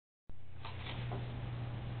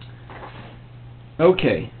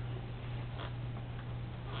Okay.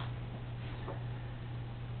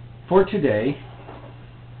 For today,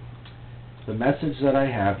 the message that I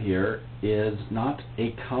have here is not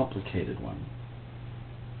a complicated one.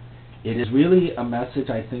 It is really a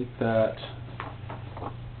message, I think, that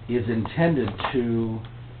is intended to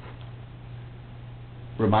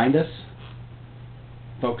remind us,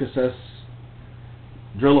 focus us,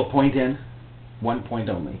 drill a point in, one point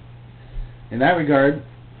only. In that regard,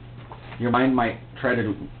 your mind might try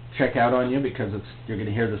to check out on you because you're going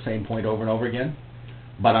to hear the same point over and over again.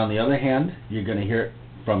 But on the other hand, you're going to hear it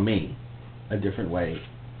from me a different way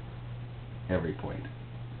every point.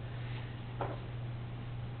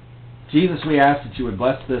 Jesus, we ask that you would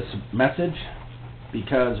bless this message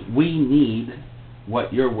because we need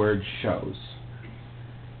what your word shows.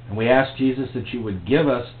 And we ask, Jesus, that you would give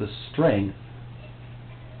us the strength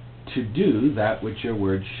to do that which your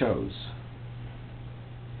word shows.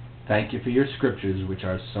 Thank you for your scriptures, which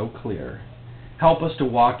are so clear. Help us to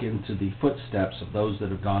walk into the footsteps of those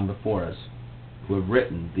that have gone before us, who have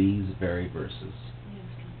written these very verses.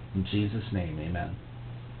 In Jesus' name, amen.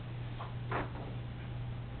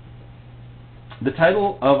 The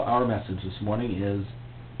title of our message this morning is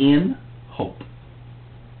In Hope.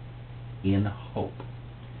 In Hope.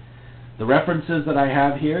 The references that I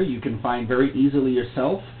have here you can find very easily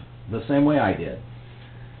yourself, the same way I did.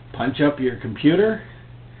 Punch up your computer,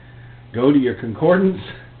 go to your concordance,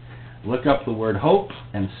 look up the word hope,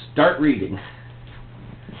 and start reading.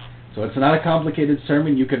 So it's not a complicated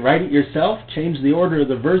sermon. You can write it yourself, change the order of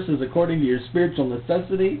the verses according to your spiritual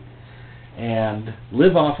necessity, and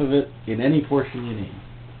live off of it in any portion you need.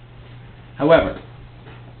 However,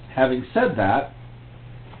 having said that,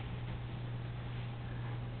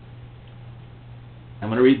 I'm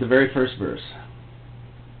going to read the very first verse.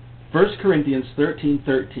 1 Corinthians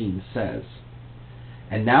 13:13 says,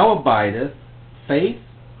 "And now abideth faith,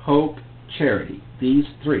 hope, charity, these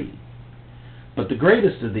three. But the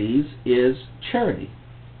greatest of these is charity."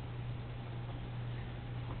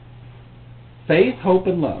 Faith, hope,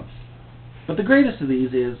 and love. But the greatest of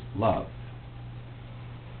these is love.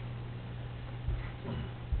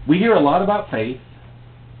 We hear a lot about faith.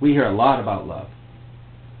 We hear a lot about love.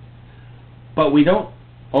 But we don't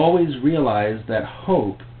always realize that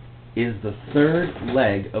hope is the third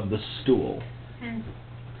leg of the stool.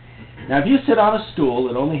 Now, if you sit on a stool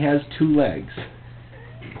that only has two legs,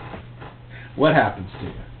 what happens to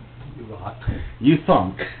you? You rock. You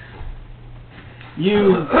thunk.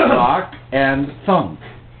 You rock and thunk.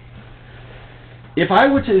 If I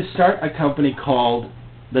were to start a company called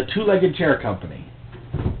the Two-Legged Chair Company,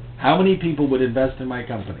 how many people would invest in my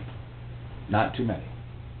company? Not too many.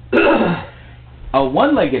 A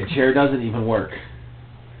one-legged chair doesn't even work.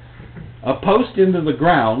 A post into the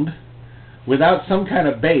ground without some kind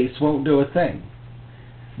of base won't do a thing.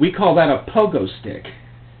 We call that a pogo stick.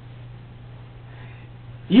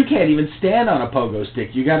 You can't even stand on a pogo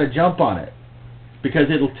stick. You got to jump on it because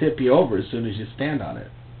it'll tip you over as soon as you stand on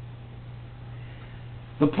it.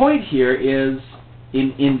 The point here is,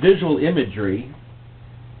 in visual imagery,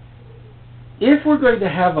 if we're going to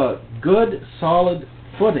have a good, solid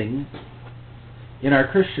footing in our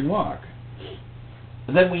Christian walk,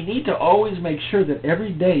 then we need to always make sure that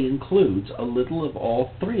every day includes a little of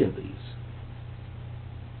all three of these.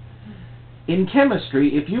 In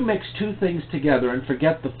chemistry, if you mix two things together and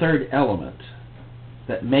forget the third element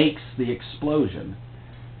that makes the explosion,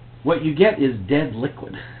 what you get is dead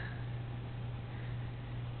liquid.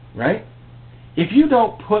 Right? If you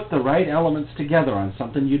don't put the right elements together on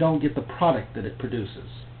something, you don't get the product that it produces.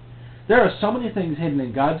 There are so many things hidden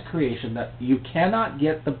in God's creation that you cannot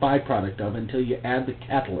get the byproduct of until you add the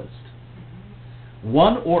catalyst.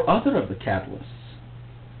 One or other of the catalysts.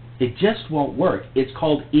 It just won't work. It's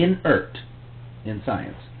called inert in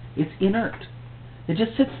science. It's inert. It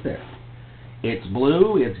just sits there. It's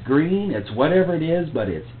blue, it's green, it's whatever it is, but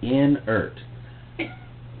it's inert.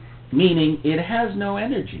 Meaning it has no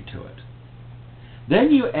energy to it.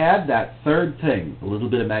 Then you add that third thing, a little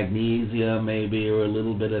bit of magnesium maybe, or a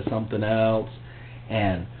little bit of something else,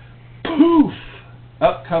 and poof,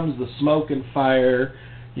 up comes the smoke and fire,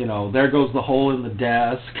 there goes the hole in the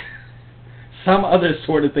desk. Some other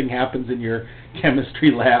sort of thing happens in your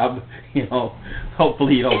chemistry lab,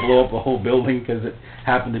 hopefully you don't blow up a whole building because it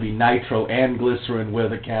happened to be nitro and glycerin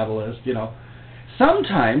with a catalyst,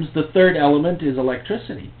 Sometimes the third element is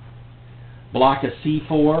electricity. Block of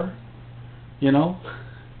C4,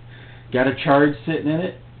 got a charge sitting in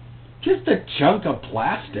it. Just a chunk of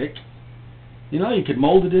plastic. You could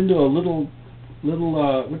mold it into a little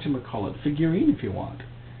figurine if you want.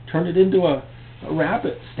 Turn it into a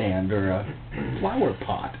rabbit stand or a flower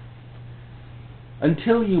pot.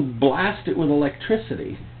 until you blast it with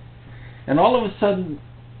electricity, and all of a sudden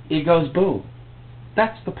it goes boom.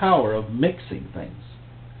 That's the power of mixing things.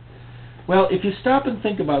 Well, if you stop and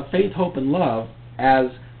think about faith, hope, and love as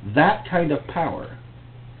that kind of power,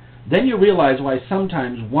 then you realize why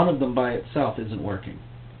sometimes one of them by itself isn't working.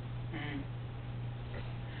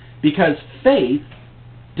 Because faith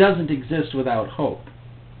doesn't exist without hope.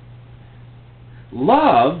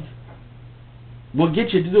 Love will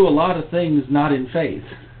get you to do a lot of things not in faith.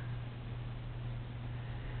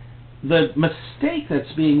 The mistake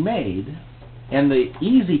that's being made, and the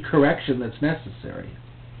easy correction that's necessary,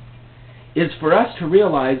 is for us to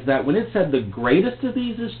realize that when it said the greatest of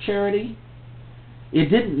these is charity, it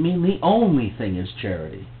didn't mean the only thing is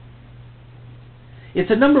charity.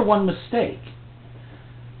 It's a number one mistake.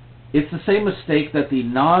 It's the same mistake that the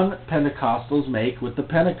non-Pentecostals make with the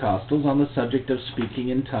Pentecostals on the subject of speaking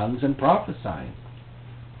in tongues and prophesying.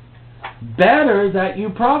 Better that you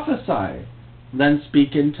prophesy than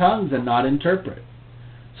speak in tongues and not interpret.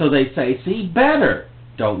 So they say, see, better,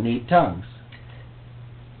 don't need tongues.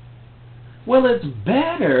 Well, it's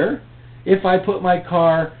better if I put my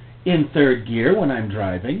car in third gear when I'm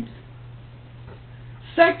driving.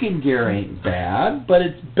 Second gear ain't bad, but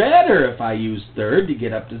it's better if I use third to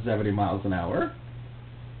get up to 70 miles an hour.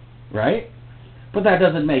 Right? But that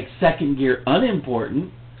doesn't make second gear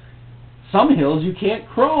unimportant. Some hills you can't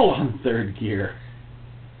crawl on third gear.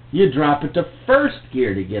 You drop it to first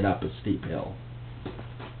gear to get up a steep hill.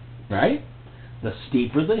 Right? The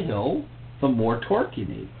steeper the hill, the more torque you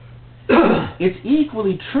need. It's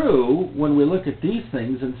equally true when we look at these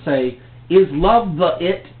things and say, is love the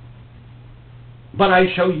it? But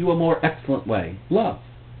I show you a more excellent way. Love.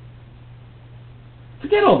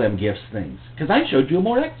 Forget all them gifts things, because I showed you a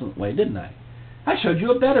more excellent way, didn't I? I showed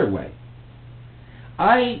you a better way.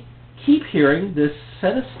 I keep hearing this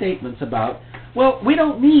set of statements about, well, we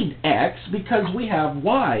don't need X because we have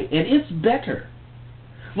Y, and it's better.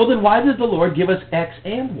 Well, then why did the Lord give us X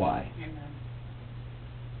and Y? Amen.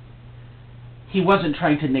 He wasn't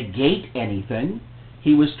trying to negate anything.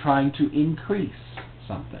 He was trying to increase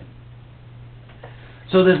something.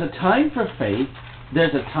 So there's a time for faith,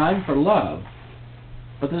 there's a time for love,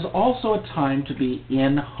 but there's also a time to be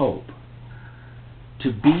in hope.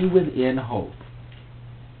 To be within hope.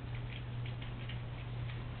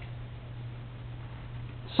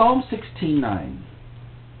 Psalm 16:9.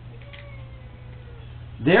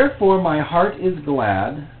 Therefore my heart is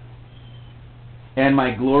glad, and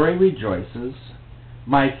my glory rejoices.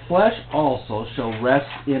 My flesh also shall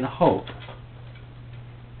rest in hope.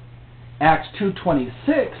 Acts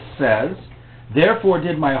 2:26 says, therefore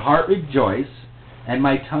did my heart rejoice, and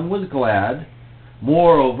my tongue was glad.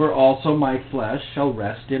 Moreover, also my flesh shall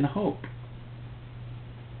rest in hope.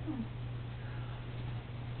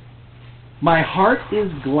 My heart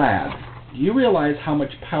is glad. Do you realize how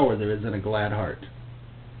much power there is in a glad heart?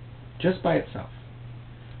 Just by itself.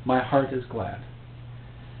 My heart is glad.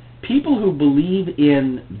 People who believe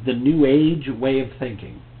in the New Age way of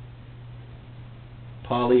thinking,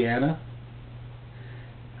 Pollyanna,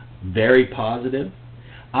 very positive.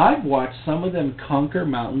 I've watched some of them conquer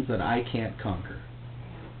mountains that I can't conquer.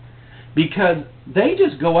 Because they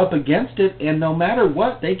just go up against it, and no matter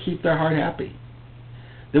what, they keep their heart happy.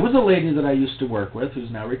 There was a lady that I used to work with,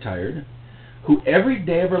 who's now retired, who every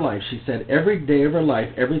day of her life, she said every day of her life,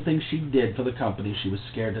 everything she did for the company, she was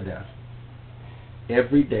scared to death.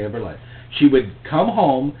 Every day of her life. She would come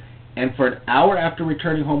home, and for an hour after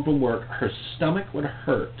returning home from work, her stomach would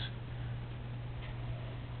hurt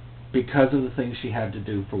because of the things she had to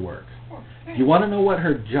do for work. You want to know what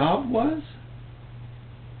her job was?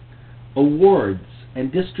 Awards and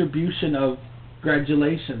distribution of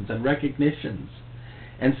congratulations and recognitions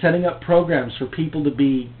and setting up programs for people to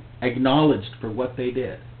be acknowledged for what they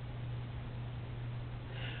did.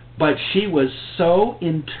 But she was so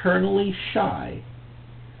internally shy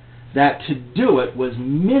that to do it was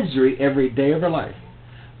misery every day of her life.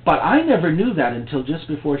 But I never knew that until just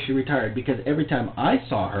before she retired, because every time I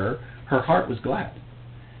saw her, her heart was glad.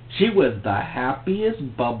 She was the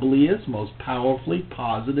happiest, bubbliest, most powerfully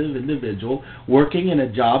positive individual working in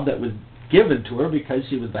a job that was given to her because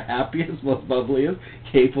she was the happiest, most bubbliest,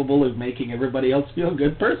 capable of making everybody else feel a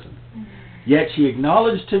good person. Yet she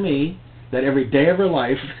acknowledged to me that every day of her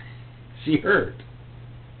life she hurt.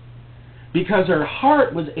 Because her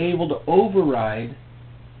heart was able to override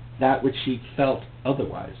that which she felt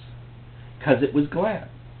otherwise. Because it was glad.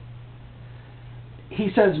 He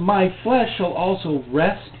says, my flesh shall also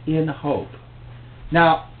rest in hope.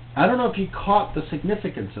 Now, I don't know if you caught the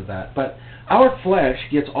significance of that, but our flesh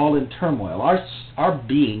gets all in turmoil. Our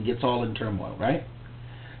being gets all in turmoil, right?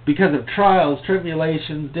 because of trials,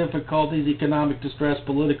 tribulations, difficulties, economic distress,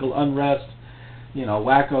 political unrest,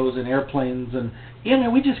 wackos and airplanes, and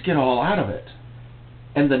we just get all out of it.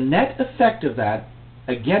 And the net effect of that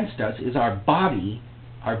against us is our body,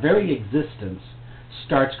 our very existence,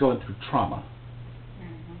 starts going through trauma.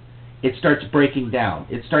 It starts breaking down.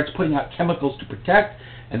 It starts putting out chemicals to protect,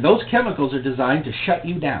 and those chemicals are designed to shut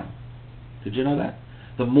you down. Did you know that?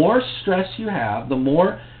 The more stress you have, the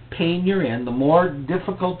more pain you're in, the more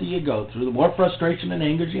difficulty you go through, the more frustration and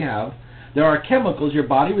anger you have, there are chemicals your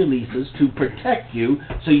body releases to protect you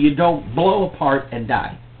so you don't blow apart and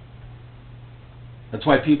die. That's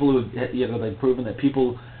why people who, they've proven that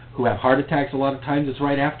people who have heart attacks a lot of times, it's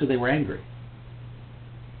right after they were angry.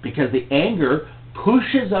 Because the anger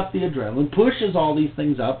pushes up the adrenaline, pushes all these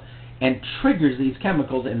things up, and triggers these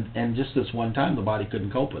chemicals, and just this one time the body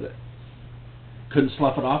couldn't cope with it. Couldn't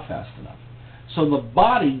slough it off fast enough. So the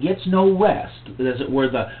body gets no rest, as it were,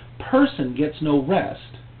 the person gets no rest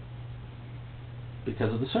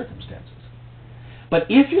because of the circumstances. But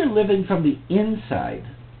if you're living from the inside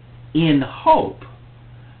in hope,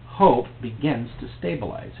 hope begins to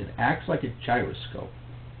stabilize. It acts like a gyroscope.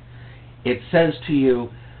 It says to you,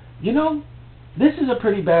 this is a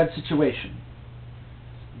pretty bad situation,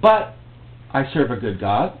 but I serve a good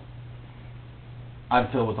God.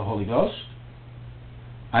 I'm filled with the Holy Ghost.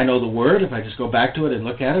 I know the Word. If I just go back to it and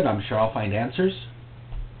look at it, I'm sure I'll find answers.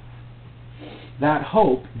 That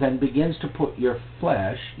hope then begins to put your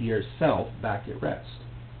flesh, yourself, back at rest.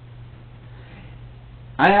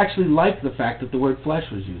 I actually like the fact that the word flesh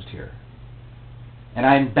was used here. And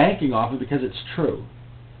I'm banking off it because it's true.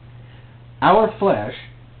 Our flesh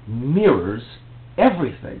mirrors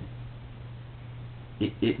everything.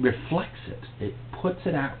 It reflects it. It puts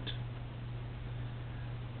it out.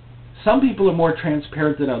 Some people are more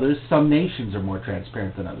transparent than others. Some nations are more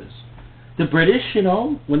transparent than others. The British,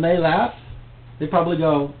 when they laugh, they probably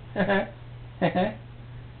go, heh heh.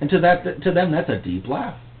 And to them, that's a deep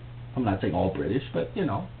laugh. I'm not saying all British, but,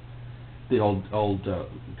 the old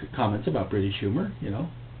comments about British humor,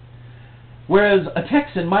 Whereas a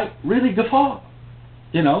Texan might really guffaw,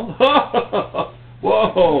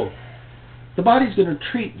 Whoa! The body's going to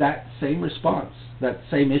treat that same response, that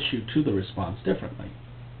same issue to the response differently.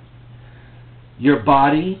 Your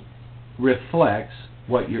body reflects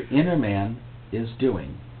what your inner man is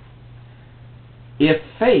doing. If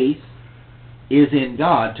faith is in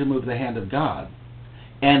God to move the hand of God,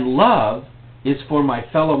 and love is for my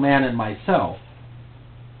fellow man and myself,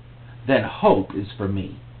 then hope is for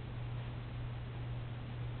me.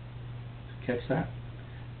 Catch that?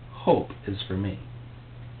 Hope is for me.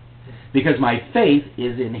 Because my faith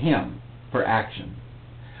is in Him for action.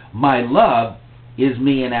 My love is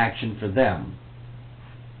me in action for them.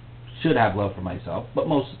 Should have love for myself, but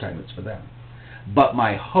most of the time it's for them. But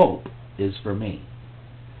my hope is for me.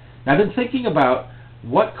 Now I've been thinking about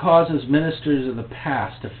what causes ministers of the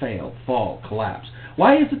past to fail, fall, collapse.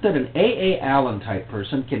 Why is it that an A.A. Allen type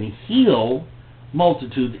person can heal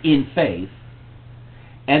multitudes in faith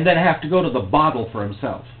and then have to go to the bottle for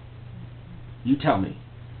himself? You tell me.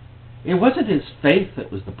 It wasn't his faith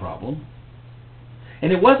that was the problem.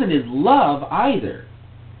 And it wasn't his love either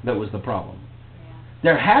that was the problem.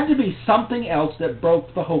 There had to be something else that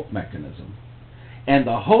broke the hope mechanism. And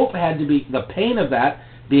the hope had to be, the pain of that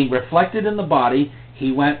being reflected in the body,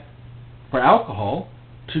 he went for alcohol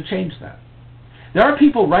to change that. There are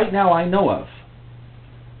people right now I know of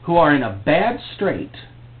who are in a bad strait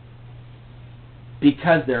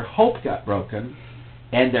because their hope got broken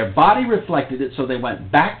and their body reflected it, so they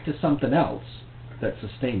went back to something else that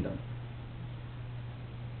sustained them.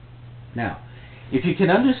 Now, if you can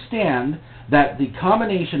understand that the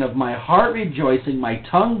combination of my heart rejoicing, my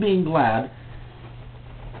tongue being glad,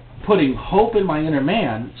 putting hope in my inner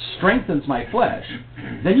man strengthens my flesh,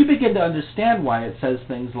 then you begin to understand why it says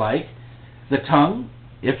things like the tongue,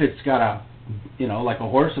 if it's got a, like a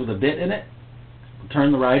horse with a bit in it,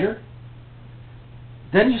 turn the rider.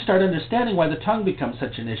 Then you start understanding why the tongue becomes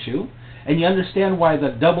such an issue, and you understand why the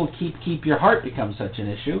double keep your heart becomes such an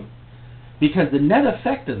issue, because the net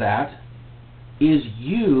effect of that is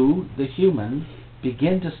you, the human,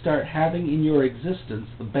 begin to start having in your existence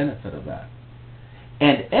the benefit of that.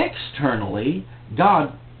 And externally,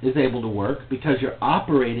 God is able to work because you're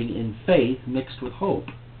operating in faith mixed with hope.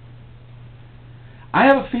 I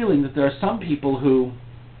have a feeling that there are some people who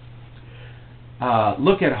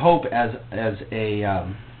look at hope as a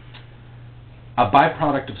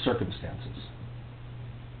byproduct of circumstances.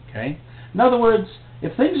 Okay? In other words,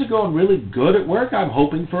 if things are going really good at work, I'm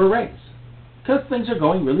hoping for a raise. Because things are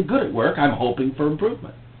going really good at work, I'm hoping for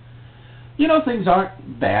improvement. you know, things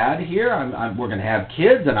aren't bad here. We're going to have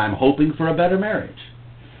kids, and I'm hoping for a better marriage.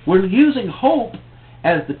 We're using hope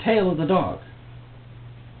as the tail of the dog.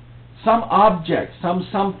 Some object,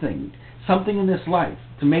 something in this life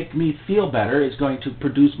to make me feel better is going to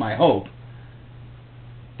produce my hope.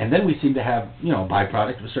 And then we seem to have, you know, a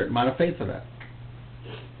byproduct of a certain amount of faith for that.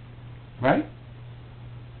 Right?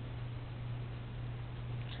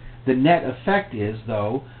 The net effect is,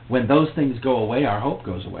 though, when those things go away, our hope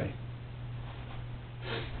goes away.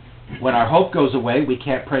 When our hope goes away, we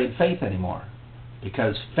can't pray in faith anymore,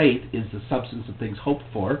 because faith is the substance of things hoped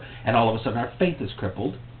for, and all of a sudden our faith is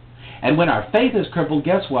crippled. And when our faith is crippled,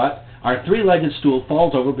 guess what? Our three-legged stool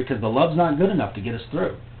falls over because the love's not good enough to get us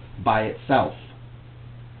through. By itself,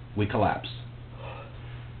 we collapse.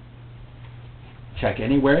 Check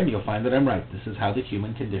anywhere and you'll find that I'm right. This is how the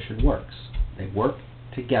human condition works. They work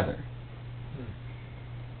together.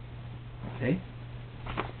 Okay?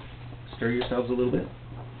 Stir yourselves a little bit.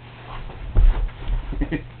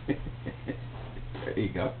 There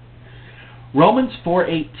you go. Romans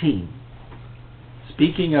 4:18.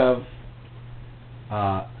 Speaking of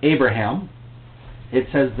Abraham, it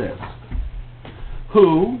says this: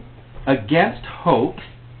 who, against hope,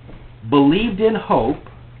 believed in hope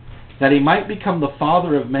that he might become the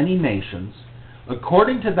father of many nations,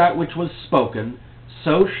 according to that which was spoken,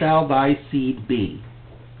 so shall thy seed be.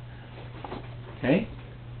 Okay?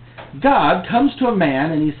 God comes to a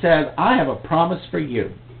man and he says, I have a promise for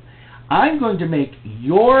you. I'm going to make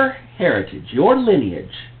your heritage, your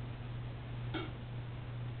lineage,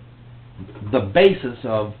 the basis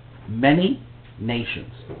of many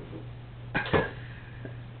nations.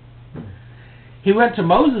 He went to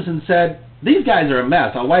Moses and said, these guys are a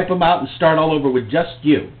mess. I'll wipe them out and start all over with just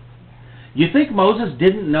you. You think Moses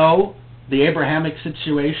didn't know the Abrahamic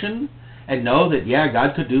situation and know that, yeah,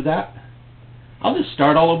 God could do that? I'll just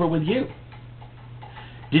start all over with you.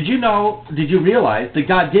 Did you realize that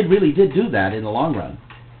God really did do that in the long run?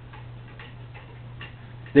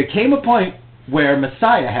 There came a point where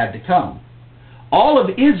Messiah had to come. All of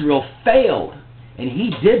Israel failed, and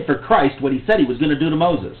he did for Christ what he said he was going to do to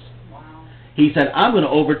Moses. Wow. He said, I'm going to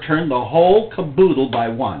overturn the whole caboodle by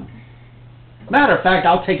one. Matter of fact,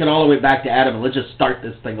 I'll take it all the way back to Adam and let's just start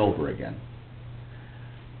this thing over again.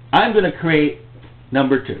 I'm going to create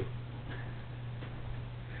number two.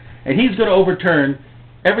 And he's going to overturn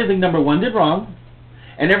everything number one did wrong,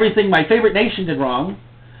 and everything my favorite nation did wrong,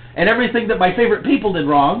 and everything that my favorite people did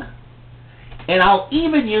wrong, and I'll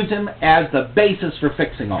even use him as the basis for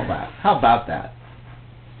fixing all that. How about that?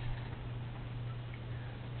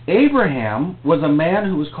 Abraham was a man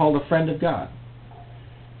who was called a friend of God.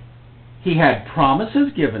 He had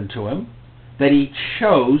promises given to him that he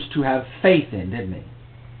chose to have faith in, didn't he?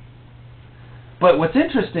 But what's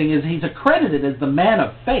interesting is he's accredited as the man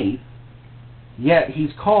of faith, yet he's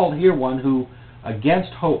called here one who,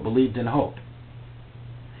 against hope, believed in hope.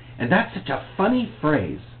 And that's such a funny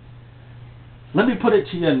phrase. Let me put it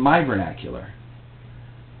to you in my vernacular.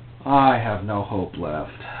 I have no hope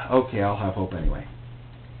left. Okay, I'll have hope anyway.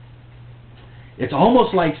 It's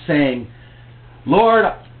almost like saying, Lord,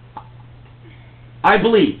 I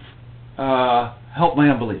believe. Help my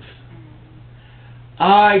unbelief.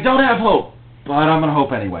 I don't have hope, but I'm going to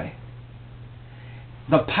hope anyway.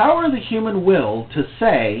 The power of the human will to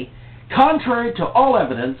say, contrary to all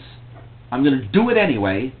evidence, I'm going to do it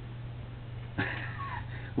anyway.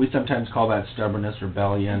 We sometimes call that stubbornness,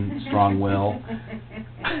 rebellion, strong will.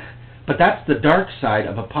 But that's the dark side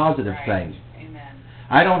of a positive thing. Amen.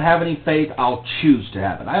 I don't have any faith, I'll choose to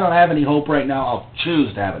have it. I don't have any hope right now, I'll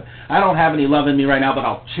choose to have it. I don't have any love in me right now, but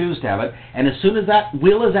I'll choose to have it. And as soon as that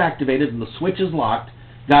will is activated and the switch is locked,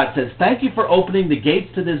 God says, thank you for opening the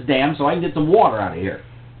gates to this dam so I can get some water out of here.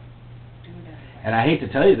 And I hate to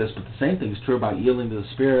tell you this, but the same thing is true about yielding to the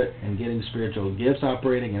Spirit and getting spiritual gifts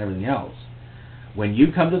operating and everything else. When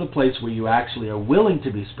you come to the place where you actually are willing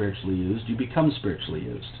to be spiritually used, you become spiritually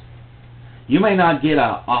used. You may not get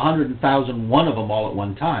 100,000 one of them all at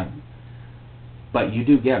one time, but you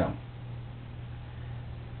do get them.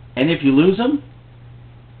 And if you lose them,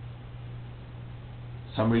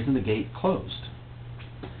 some reason the gate closed.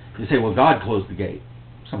 You say, well, God closed the gate.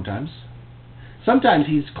 Sometimes. Sometimes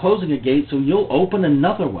he's closing a gate so you'll open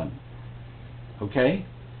another one. Okay?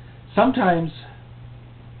 Sometimes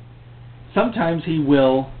he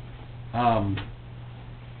will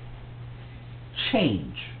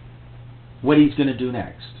change what he's going to do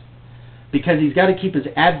next, because he's got to keep his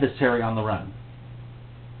adversary on the run.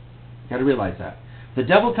 You've got to realize that. The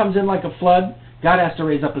devil comes in like a flood, God has to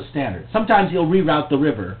raise up a standard. Sometimes he'll reroute the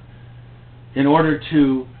river in order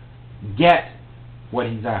to get what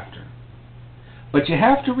he's after. But you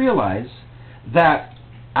have to realize that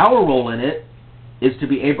our role in it is to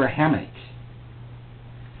be Abrahamic.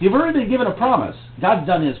 You've already been given a promise. God's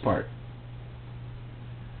done His part.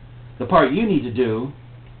 The part you need to do,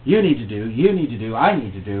 I need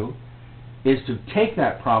to do, is to take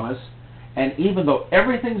that promise, and even though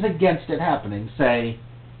everything's against it happening, say,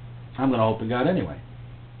 I'm going to hope in God anyway.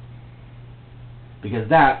 Because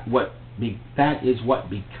that is what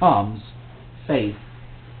becomes faith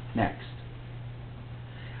next.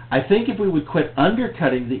 I think if we would quit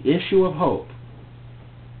undercutting the issue of hope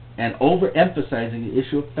and overemphasizing the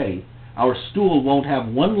issue of faith, our stool won't have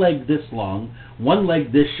one leg this long, one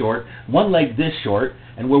leg this short, one leg this short,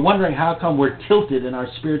 and we're wondering how come we're tilted in our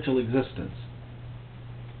spiritual existence.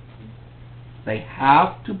 They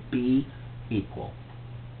have to be equal.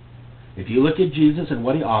 If you look at Jesus and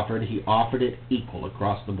what He offered it equal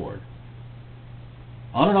across the board.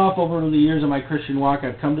 On and off over the years of my Christian walk,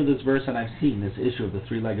 I've come to this verse and I've seen this issue of the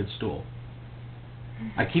three-legged stool.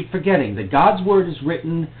 I keep forgetting that God's Word is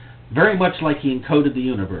written very much like He encoded the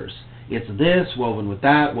universe. It's this, woven with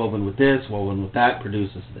that, woven with this, woven with that,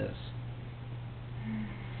 produces this.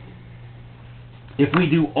 If we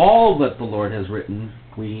do all that the Lord has written,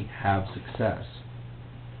 we have success.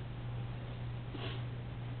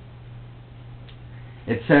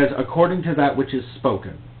 It says, according to that which is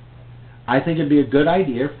spoken. I think it'd be a good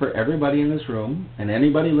idea for everybody in this room and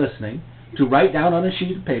anybody listening to write down on a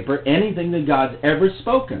sheet of paper anything that God's ever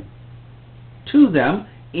spoken to them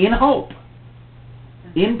in hope,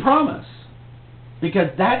 in promise. Because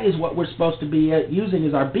that is what we're supposed to be using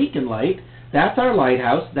as our beacon light. That's our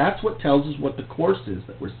lighthouse. That's what tells us what the course is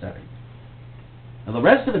that we're setting. And the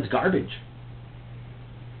rest of it's garbage.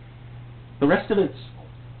 The rest of it's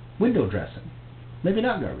window dressing. Maybe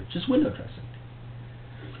not garbage, just window dressing.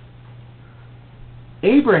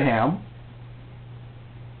 Abraham,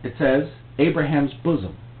 it says, Abraham's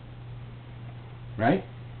bosom. Right?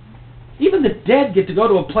 Even the dead get to go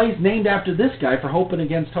to a place named after this guy for hoping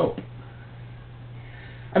against hope.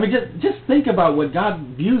 I mean, just think about what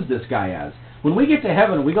God views this guy as. When we get to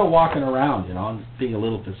heaven and we go walking around, you know, I'm being a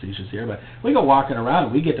little facetious here, but we go walking around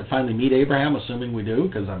and we get to finally meet Abraham, assuming we do,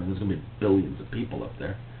 because, I mean, there's going to be billions of people up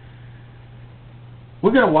there.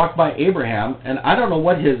 We're going to walk by Abraham, and I don't know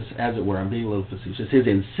what his, as it were, I'm being a little facetious, his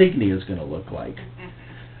insignia is going to look like.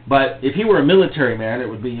 But if he were a military man, it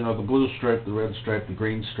would be, you know, the blue stripe, the red stripe, the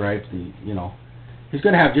green stripe, the, you know. He's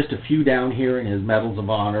going to have just a few down here in his medals of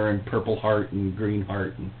honor and purple heart and green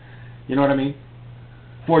heart. And, you know what I mean?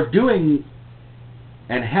 For doing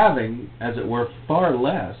and having, as it were, far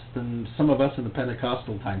less than some of us in the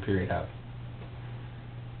Pentecostal time period have.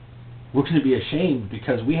 We're going to be ashamed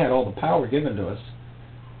because we had all the power given to us,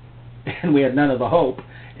 and we had none of the hope,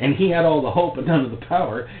 and he had all the hope and none of the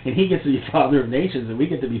power, and he gets to be Father of Nations, and we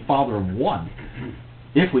get to be Father of one,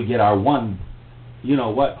 if we get our one, you know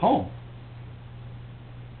what, home.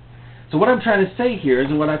 So what I'm trying to say here is,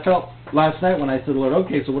 and what I felt last night when I said, Lord,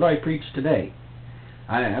 okay, so what do I preach today?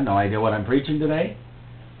 I have no idea what I'm preaching today.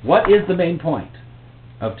 What is the main point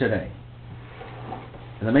of today?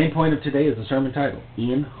 And the main point of today is the sermon title,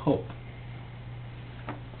 In Hope.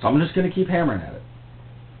 So I'm just going to keep hammering at it.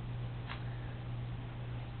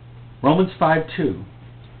 Romans 5:2,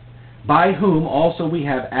 by whom also we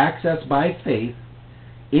have access by faith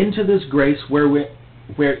into this grace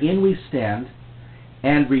wherein we stand,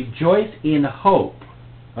 and rejoice in hope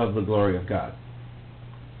of the glory of God.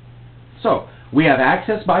 So, we have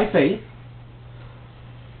access by faith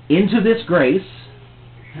into this grace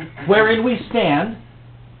wherein we stand,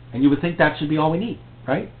 and you would think that should be all we need,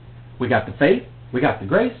 right? We got the faith, we got the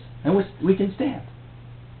grace, and we can stand.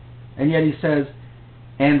 And yet he says,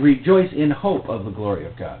 and rejoice in hope of the glory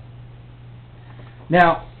of God.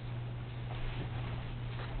 Now,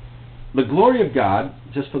 the glory of God,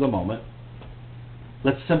 just for the moment,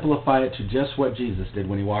 let's simplify it to just what Jesus did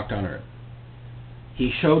when he walked on earth.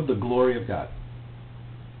 He showed the glory of God.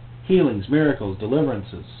 Healings, miracles,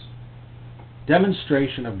 deliverances,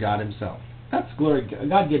 demonstration of God himself. That's glory.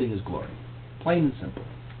 God getting his glory. Plain and simple.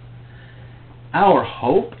 Our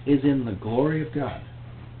hope is in the glory of God.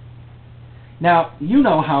 Now, you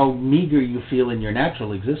know how meager you feel in your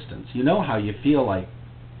natural existence. You know how you feel like,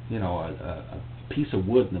 you know, a piece of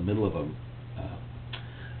wood in the middle of a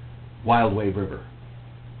wild wave river.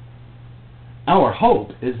 Our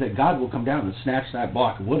hope is that God will come down and snatch that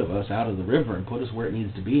block of wood of us out of the river and put us where it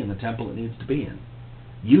needs to be in the temple it needs to be in.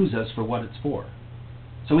 Use us for what it's for.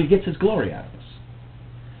 So he gets his glory out of us.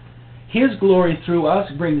 His glory through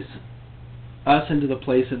us brings us into the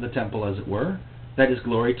place in the temple, as it were, that is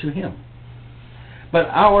glory to him. But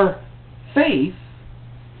our faith,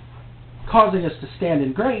 causing us to stand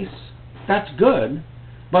in grace, that's good,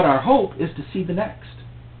 But our hope is to see the next.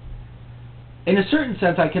 In a certain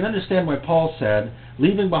sense, I can understand why Paul said,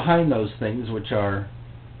 leaving behind those things which are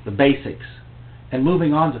the basics and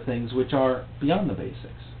moving on to things which are beyond the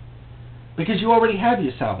basics. Because you already have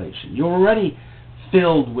your salvation. You're already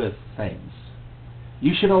filled with things.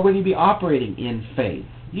 You should already be operating in faith.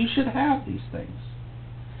 You should have these things.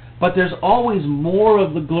 But there's always more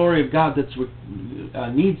of the glory of God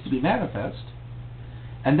that needs to be manifest,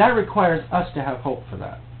 and that requires us to have hope for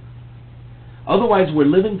that. Otherwise, we're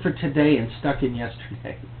living for today and stuck in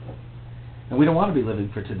yesterday. And we don't want to be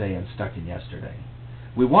living for today and stuck in yesterday.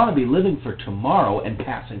 We want to be living for tomorrow and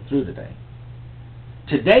passing through today.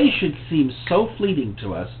 Today should seem so fleeting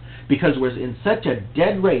to us because we're in such a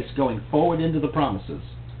dead race going forward into the promises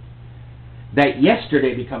that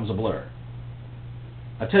yesterday becomes a blur.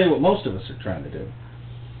 I'll tell you what most of us are trying to do.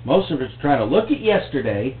 Most of us are trying to look at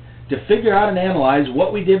yesterday to figure out and analyze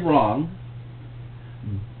what we did wrong,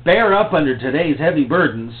 bear up under today's heavy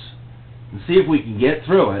burdens, and see if we can get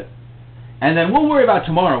through it, and then we'll worry about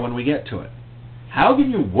tomorrow when we get to it. How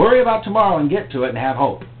can you worry about tomorrow and get to it and have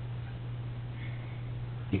hope?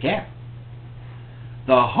 You can't.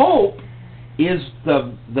 The hope is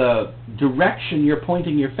the direction you're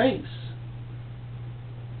pointing your face.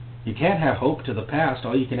 You can't have hope to the past.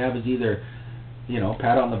 All you can have is either,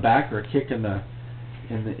 pat on the back or a kick in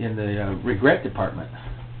the regret department.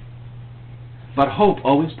 But hope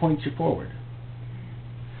always points you forward.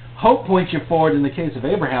 Hope points you forward, in the case of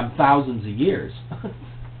Abraham, thousands of years.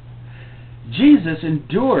 Jesus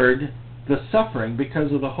endured the suffering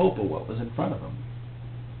because of the hope of what was in front of him.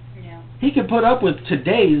 Yeah. He could put up with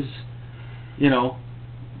today's,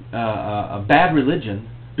 a bad religion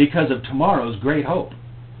because of tomorrow's great hope.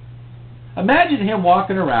 Imagine him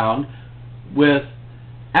walking around with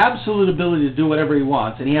absolute ability to do whatever he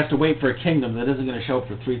wants, and he has to wait for a kingdom that isn't going to show up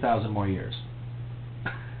for 3,000 more years.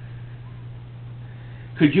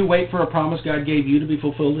 Could you wait for a promise God gave you to be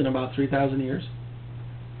fulfilled in about 3,000 years?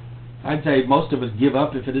 I'd say most of us give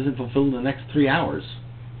up if it isn't fulfilled in the next 3 hours.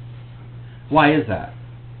 Why is that?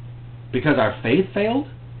 Because our faith failed?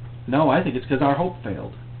 No, I think it's because our hope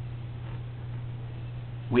failed.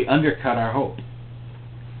 We undercut our hope.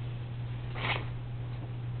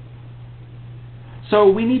 So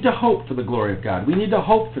we need to hope for the glory of God. We need to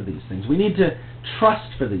hope for these things. We need to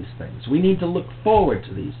trust for these things. We need to look forward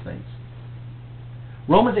to these things.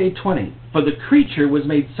 Romans 8:20, for the creature was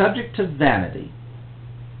made subject to vanity.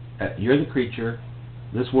 You're the creature.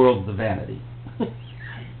 This world's the vanity.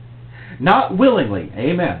 Not willingly.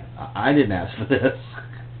 Amen. I didn't ask for this.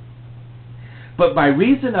 But by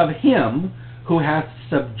reason of him who hath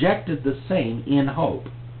subjected the same in hope.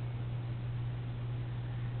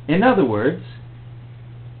 In other words,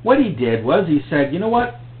 what he did was he said, you know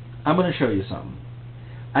what? I'm going to show you something.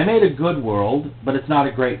 I made a good world, but it's not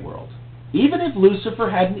a great world. Even if Lucifer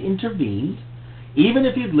hadn't intervened, even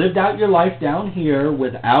if you'd lived out your life down here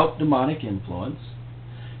without demonic influence,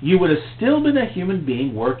 you would have still been a human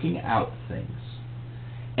being working out things.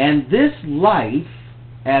 And this life,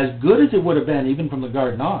 as good as it would have been even from the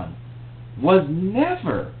garden on, was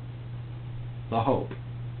never the hope.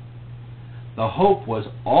 The hope was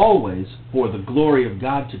always for the glory of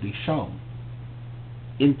God to be shown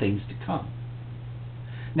in things to come.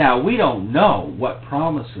 Now, we don't know what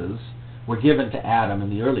promises were given to Adam in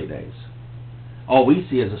the early days. All we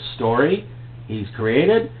see is a story. He's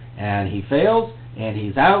created, and he fails, and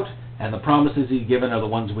he's out, and the promises he's given are the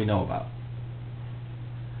ones we know about.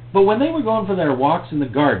 But when they were going for their walks in the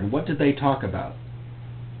garden, what did they talk about?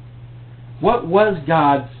 What was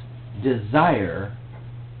God's desire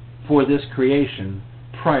for this creation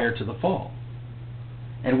prior to the fall?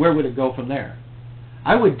 And where would it go from there?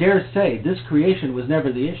 I would dare say this creation was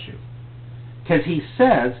never the issue. Because he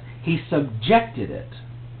says he subjected it.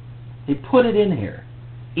 He put it in here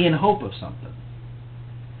in hope of something.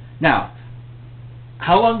 Now,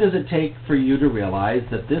 how long does it take for you to realize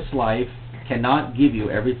that this life cannot give you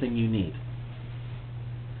everything you need?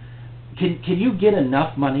 Can you get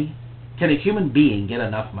enough money? Can a human being get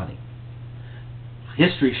enough money?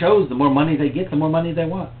 History shows the more money they get, the more money they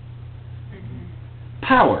want.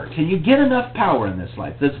 Power. Can you get enough power in this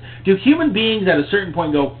life? Do human beings at a certain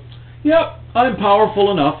point go, yep, I'm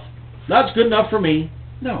powerful enough. That's good enough for me?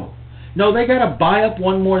 No. No, they got to buy up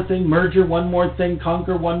one more thing, merger one more thing,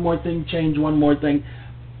 conquer one more thing, change one more thing.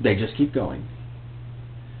 They just keep going.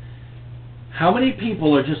 How many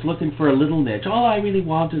people are just looking for a little niche? All I really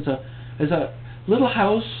want is a little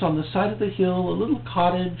house on the side of the hill, a little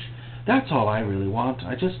cottage. That's all I really want.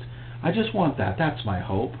 I just want that. That's my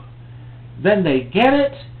hope. Then they get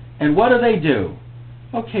it, and what do?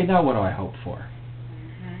 Okay, now what do I hope for?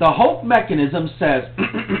 The hope mechanism says,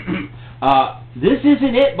 this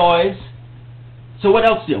isn't it, boys. So what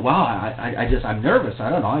else do you? Well, I'm nervous. I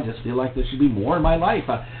don't know. I just feel like there should be more in my life.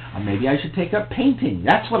 Maybe I should take up painting.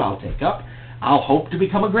 That's what I'll take up. I'll hope to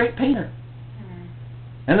become a great painter.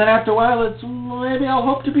 And then after a while, it's maybe I'll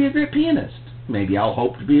hope to be a great pianist. Maybe I'll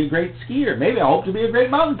hope to be a great skier. Maybe I'll hope to be a great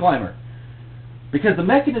mountain climber. Because the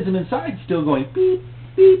mechanism inside is still going beep,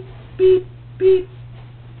 beep, beep, beep.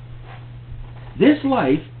 This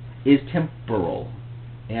life is temporal,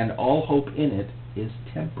 and all hope in it is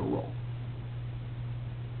temporal.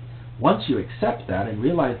 Once you accept that and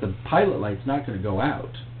realize the pilot light's not going to go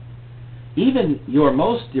out, even your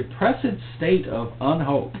most depressed state of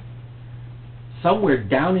unhope, somewhere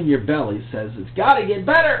down in your belly says, it's got to get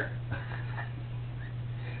better.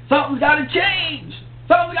 Something's got to change.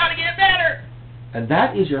 Something's got to get better. And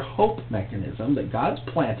that is your hope mechanism that God's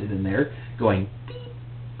planted in there going beep,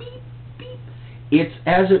 beep, beep. It's,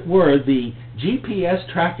 as it were, the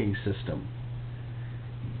GPS tracking system.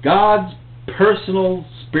 God's personal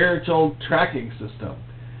spiritual tracking system.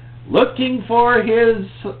 Looking for His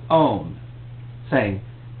own. Saying,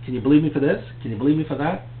 can you believe me for this? Can you believe me for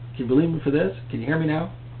that? Can you believe me for this? Can you hear me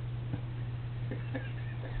now?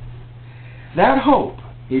 That hope,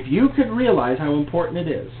 if you could realize how important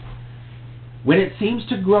it is, when it seems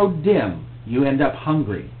to grow dim, you end up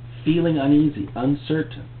hungry, feeling uneasy,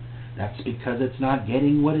 uncertain. That's because it's not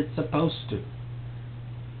getting what it's supposed to.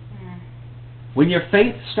 When your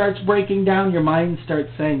faith starts breaking down, your mind starts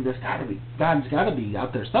saying, God's got to be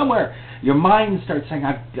out there somewhere. Your mind starts saying,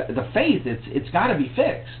 the faith, it's got to be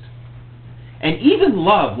fixed. And even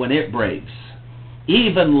love, when it breaks,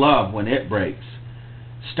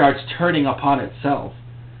 starts turning upon itself.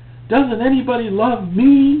 Doesn't anybody love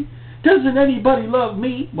me? Doesn't anybody love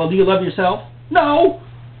me? Well, do you love yourself? No!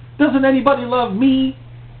 Doesn't anybody love me?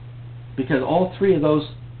 Because all three of those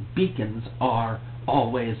beacons are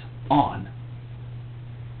always on.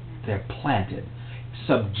 They're planted.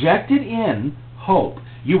 Subjected in hope.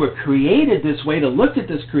 You were created this way to look at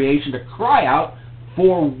this creation, to cry out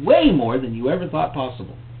for way more than you ever thought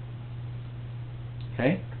possible.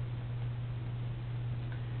 Okay?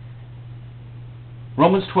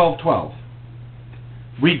 Romans 12:12.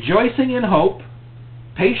 Rejoicing in hope,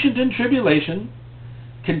 patient in tribulation,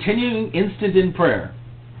 continuing instant in prayer.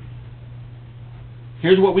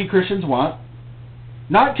 Here's what we Christians want.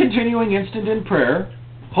 Not continuing instant in prayer,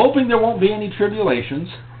 hoping there won't be any tribulations.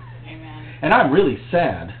 Amen. And I'm really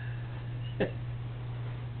sad.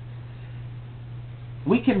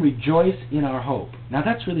 We can rejoice in our hope. Now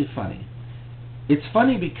that's really funny. It's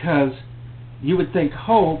funny because you would think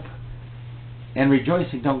hope and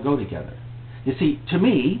rejoicing don't go together. You see, to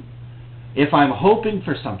me, if I'm hoping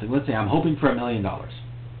for something, let's say I'm hoping for $1 million.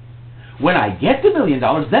 When I get the $1 million,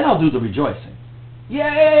 then I'll do the rejoicing.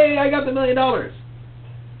 Yay, I got the $1 million.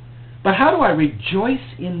 But how do I rejoice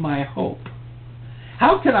in my hope?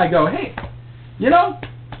 How can I go, hey,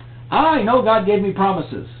 I know God gave me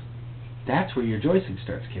promises. That's where your rejoicing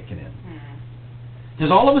starts kicking in.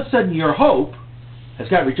 Because all of a sudden your hope has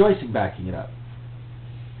got rejoicing backing it up.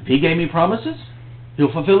 If He gave me promises,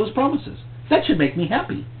 He'll fulfill His promises. That should make me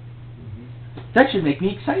happy. That should make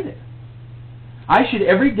me excited. I should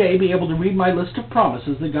every day be able to read my list of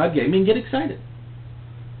promises that God gave me and get excited.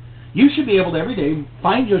 You should be able to every day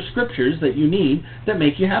find your scriptures that you need that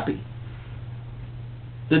make you happy.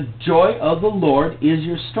 The joy of the Lord is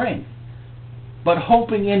your strength. But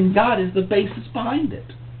hoping in God is the basis behind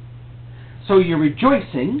it. So your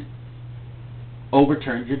rejoicing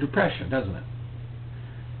overturns your depression, doesn't it?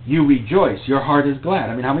 You rejoice. Your heart is glad.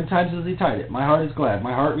 I mean, how many times has He tied it? My heart is glad.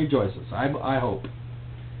 My heart rejoices. I hope.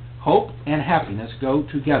 Hope and happiness go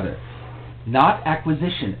together. Not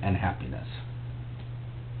acquisition and happiness.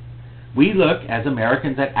 We look, as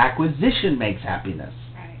Americans, at acquisition makes happiness.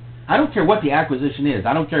 Right. I don't care what the acquisition is.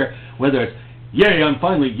 I don't care whether it's, yay, I'm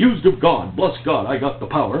finally used of God. Bless God, I got the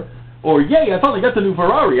power. Or, yay, I finally got the new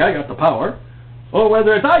Ferrari. I got the power. Or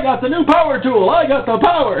whether it's, I got the new power tool. I got the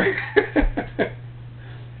power.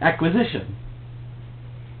 Acquisition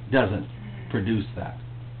doesn't produce that.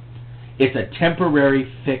 It's a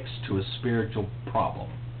temporary fix to a spiritual problem.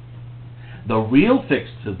 The real fix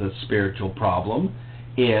to the spiritual problem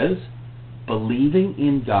is believing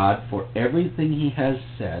in God for everything He has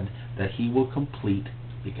said that He will complete,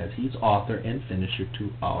 because He's author and finisher to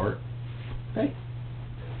our faith.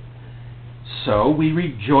 So we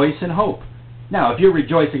rejoice in hope. Now, if you're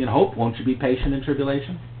rejoicing in hope, won't you be patient in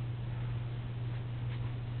tribulation?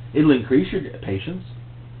 It'll increase your patience.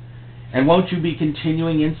 And won't you be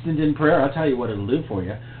continuing instant in prayer? I'll tell you what it'll do for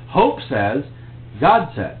you. Hope says, God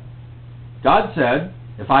said. God said,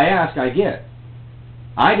 if I ask, I get.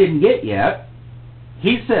 I didn't get yet,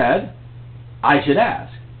 He said I should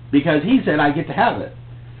ask, because He said I get to have it.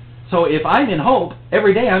 So if I'm in hope,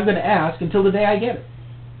 every day I'm going to ask until the day I get it.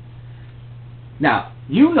 Now,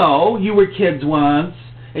 you know you were kids once,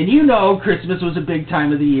 and you know Christmas was a big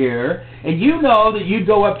time of the year, and you know that you'd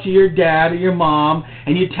go up to your dad or your mom,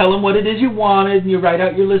 and you'd tell them what it is you wanted, and you write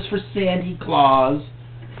out your list for Santa Claus,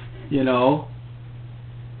 you know,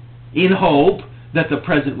 in hope that the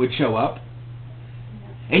present would show up.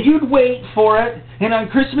 And you'd wait for it, and on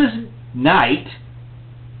Christmas night,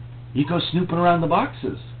 you'd go snooping around the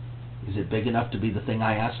boxes. Is it big enough to be the thing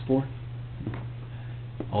I asked for?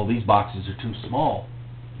 Oh, these boxes are too small.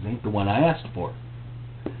 It ain't the one I asked for.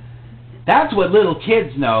 That's what little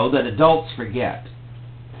kids know that adults forget.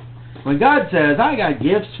 When God says, I got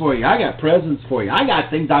gifts for you, I got presents for you, I got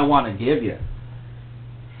things I want to give you,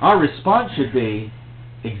 our response should be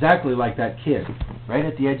exactly like that kid, right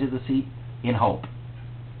at the edge of the seat, in hope.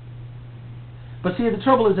 But see, the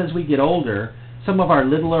trouble is, as we get older, some of our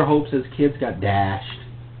littler hopes as kids got dashed.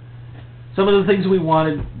 Some of the things we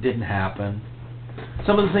wanted didn't happen.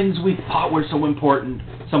 Some of the things we thought were so important,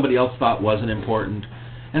 somebody else thought wasn't important.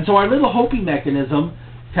 And so our little hoping mechanism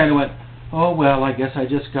kind of went, oh, well, I guess I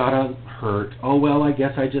just got to hurt. Oh, well, I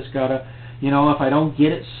guess I just got to, if I don't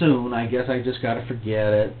get it soon, I guess I just got to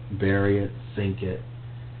forget it, bury it, sink it.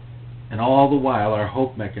 And all the while, our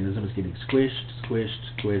hope mechanism is getting squished, squished,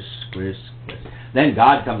 squished, squished, squished. Then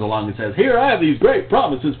God comes along and says, here, I have these great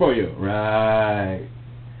promises for you. Right.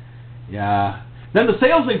 Yeah. Then the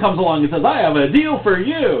salesman comes along and says, I have a deal for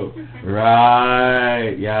you.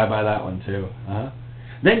 Right. Yeah, I buy that one too.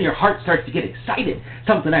 Then your heart starts to get excited.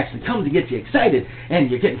 Something actually comes to get you excited,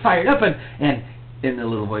 and you're getting fired up, and the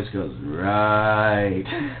little voice goes, right.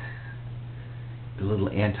 The little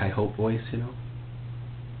anti-hope voice,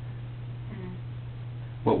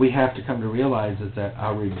 What we have to come to realize is that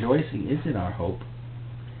our rejoicing is in our hope,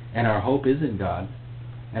 and our hope is in God,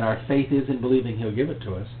 and our faith is in believing He'll give it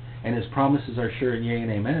to us, and His promises are sure and yea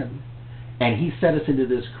and amen. And He set us into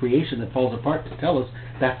this creation that falls apart to tell us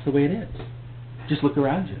that's the way it is. Just look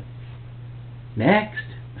around you. Next.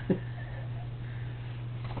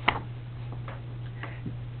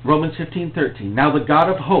 Romans 15:13. Now the God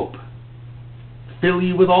of hope fill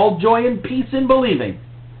you with all joy and peace in believing,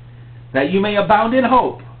 that you may abound in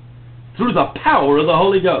hope through the power of the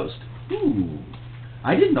Holy Ghost. Ooh,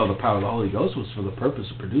 I didn't know the power of the Holy Ghost was for the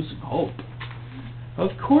purpose of producing hope.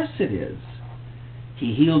 Of course it is.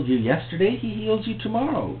 He healed you yesterday, He heals you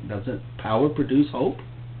tomorrow. Doesn't power produce hope?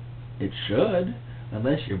 It should,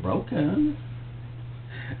 unless you're broken.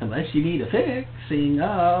 Unless you need a fixing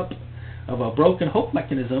up of a broken hope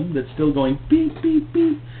mechanism that's still going beep, beep,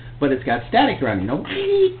 beep, but it's got static around,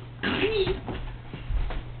 beep, beep.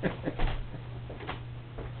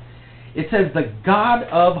 It says the God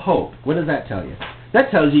of hope. What does that tell you? That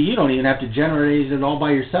tells you don't even have to generate it all by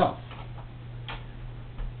yourself.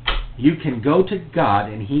 You can go to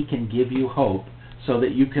God and He can give you hope so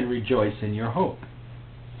that you can rejoice in your hope.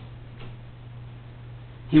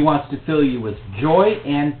 He wants to fill you with joy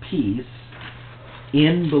and peace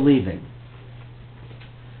in believing.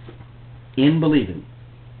 In believing.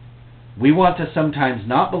 We want to sometimes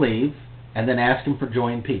not believe and then ask Him for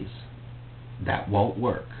joy and peace. That won't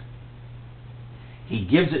work. He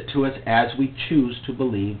gives it to us as we choose to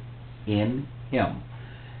believe in Him.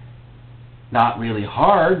 Not really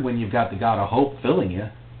hard when you've got the God of hope filling you,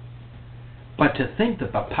 but to think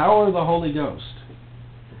that the power of the Holy Ghost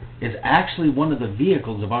is actually one of the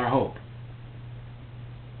vehicles of our hope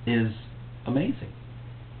is amazing.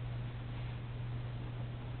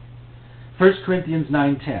 1 Corinthians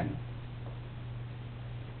 9:10.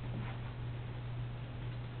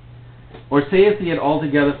 Or saith he it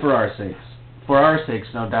altogether for our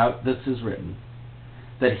sakes, no doubt this is written,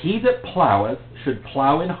 that he that ploweth should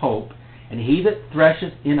plow in hope, and he that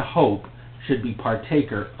thresheth in hope should be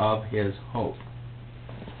partaker of his hope.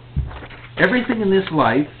 Everything in this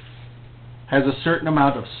life has a certain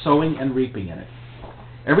amount of sowing and reaping in it.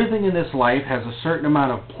 Everything in this life has a certain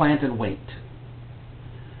amount of plant and wait.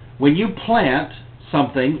 When you plant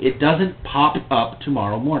something, it doesn't pop up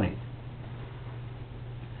tomorrow morning.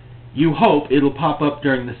 You hope it'll pop up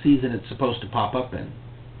during the season it's supposed to pop up in.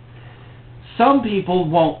 Some people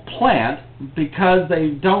won't plant because they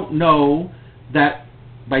don't know that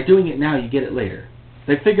by doing it now you get it later.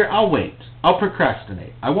 They figure, I'll wait. I'll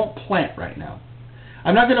procrastinate. I won't plant right now.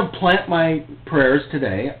 I'm not going to plant my prayers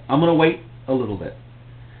today. I'm going to wait a little bit.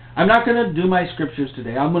 I'm not going to do my scriptures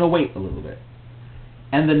today. I'm going to wait a little bit.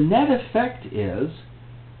 And the net effect is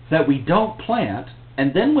that we don't plant,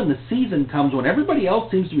 and then when the season comes, when everybody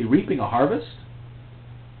else seems to be reaping a harvest,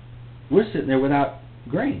 we're sitting there without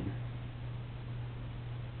grain.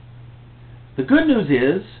 The good news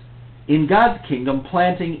is, in God's kingdom,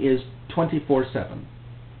 planting is 24/7.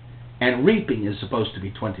 And reaping is supposed to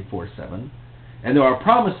be 24/7. And there are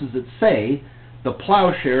promises that say the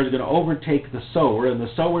plowshare is going to overtake the sower, and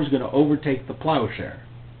the sower is going to overtake the plowshare.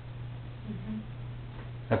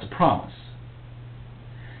 That's a promise.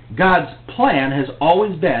 God's plan has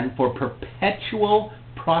always been for perpetual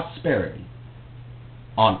prosperity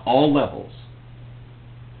on all levels.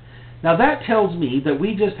 Now that tells me that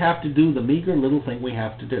we just have to do the meager little thing we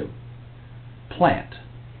have to do. Plant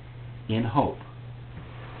in hope.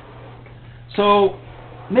 So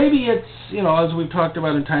maybe it's, as we've talked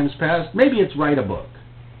about in times past, maybe it's write a book.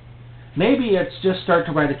 Maybe it's just start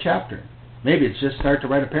to write a chapter. Maybe it's just start to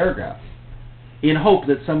write a paragraph in hope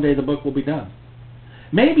that someday the book will be done.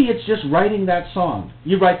 Maybe it's just writing that song.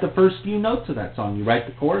 You write the first few notes of that song. You write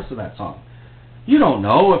the chorus of that song. You don't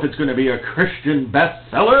know if it's going to be a Christian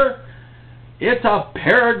bestseller. It's a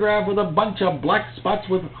paragraph with a bunch of black spots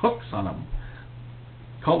with hooks on them.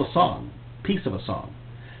 Called a song. Piece of a song.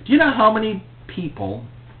 Do you know how many people,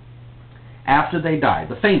 after they die,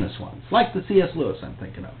 the famous ones, like the C.S. Lewis I'm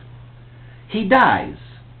thinking of, he dies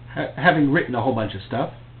having written a whole bunch of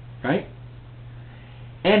stuff, right?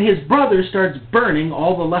 And his brother starts burning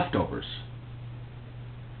all the leftovers.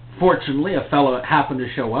 Fortunately, a fellow happened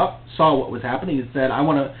to show up, saw what was happening, and said, I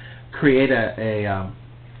want to create a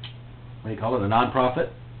nonprofit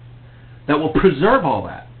that will preserve all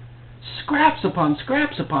that. Scraps upon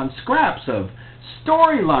scraps upon scraps of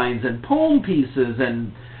storylines and poem pieces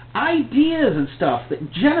and ideas and stuff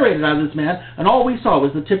that generated out of this man, and all we saw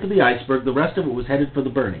was the tip of the iceberg. The rest of it was headed for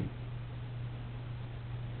the burning.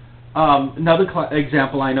 Another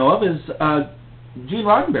example I know of is Gene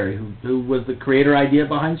Roddenberry, who was the creator idea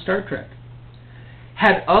behind Star Trek.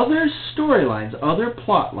 Had other storylines, other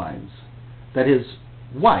plot lines that his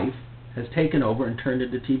wife has taken over and turned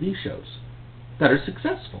into TV shows that are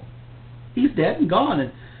successful. He's dead and gone,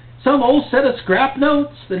 and some old set of scrap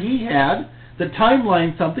notes that he had that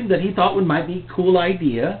timelined something that he thought might be a cool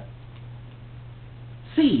idea.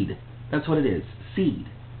 Seed. That's what it is. Seed.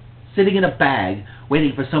 Sitting in a bag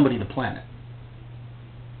waiting for somebody to plant it.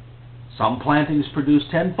 Some plantings produce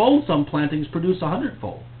 10-fold, some plantings produce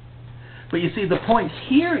 100-fold. But you see, the point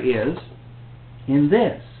here is in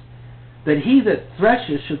this, that he that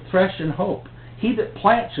threshes should thresh in hope. He that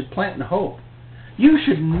plants should plant in hope. You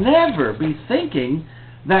should never be thinking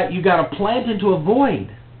that you got to plant into a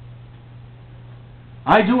void.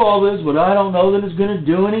 I do all this, but I don't know that it's going to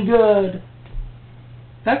do any good.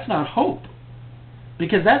 That's not hope.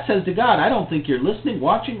 Because that says to God, I don't think you're listening,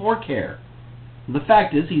 watching, or care. And the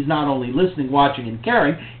fact is, he's not only listening, watching, and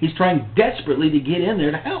caring, he's trying desperately to get in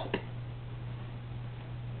there to help.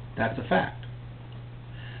 That's a fact.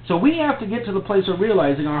 So we have to get to the place of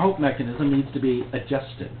realizing our hope mechanism needs to be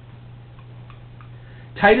adjusted.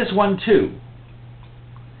 Titus 1:2.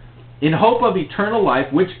 In hope of eternal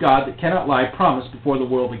life, which God that cannot lie promised before the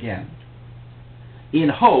world began. In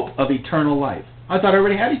hope of eternal life. I thought I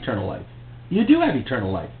already had eternal life. You do have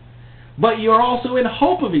eternal life. But you're also in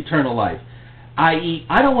hope of eternal life. I.e.,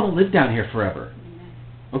 I don't want to live down here forever.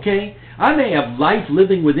 Okay? I may have life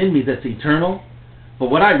living within me that's eternal, but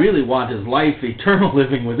what I really want is life eternal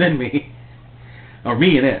living within me. Or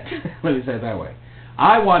me in it. Let me say it that way.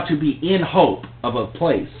 I want to be in hope of a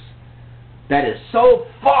place that is so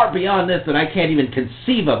far beyond this that I can't even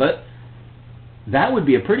conceive of it. That would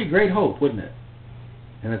be a pretty great hope, wouldn't it?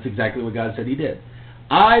 And that's exactly what God said he did.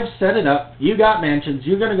 I've set it up. You got mansions.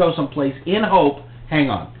 You're going to go someplace in hope. Hang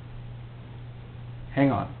on.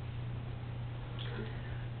 Hang on.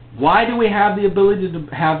 Why do we have the ability to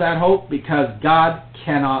have that hope? Because God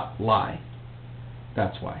cannot lie.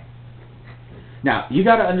 That's why. Now, you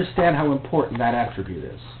got to understand how important that attribute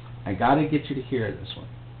is. I got to get you to hear this one.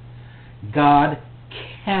 God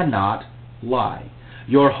cannot lie.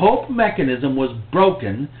 Your hope mechanism was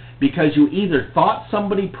broken because you either thought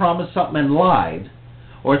somebody promised something and lied,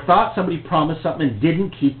 or thought somebody promised something and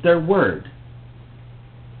didn't keep their word.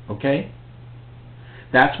 Okay?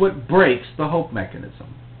 That's what breaks the hope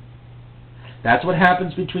mechanism. That's what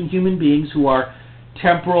happens between human beings who are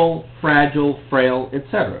temporal, fragile, frail,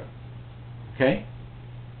 etc. Okay?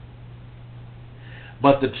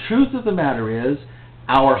 But the truth of the matter is,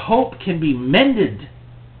 our hope can be mended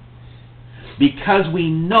because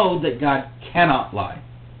we know that God cannot lie.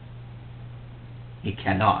 He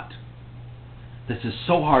cannot. This is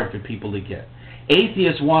so hard for people to get.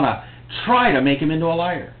 Atheists want to try to make him into a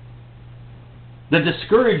liar. The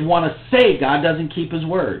discouraged want to say God doesn't keep his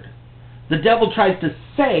word. The devil tries to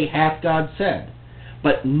say hath God said.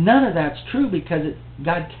 But none of that's true because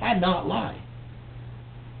God cannot lie.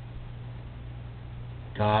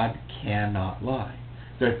 God cannot lie.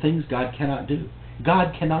 There are things God cannot do.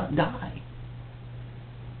 God cannot die.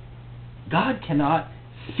 God cannot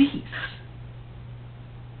cease.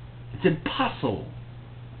 It's impossible.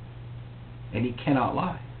 And He cannot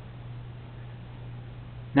lie.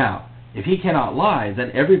 Now, if He cannot lie,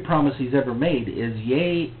 then every promise He's ever made is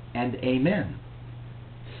yea and amen.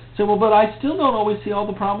 So, well, but I still don't always see all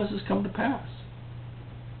the promises come to pass.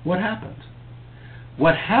 What happens?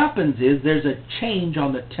 What happens is there's a change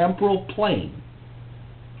on the temporal plane.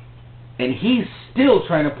 And He's still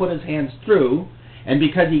trying to put His hands through, and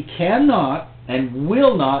because He cannot and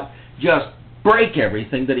will not just break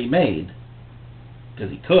everything that He made, because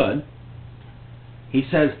He could, He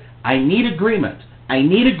says, I need agreement. I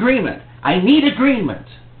need agreement. I need agreement.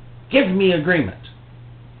 Give me agreement.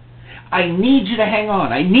 I need you to hang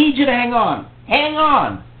on. I need you to hang on. Hang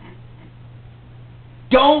on.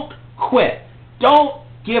 Don't quit. Don't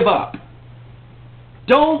give up.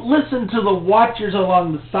 Don't listen to the watchers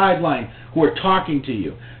along the sideline who are talking to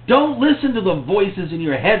you. Don't listen to the voices in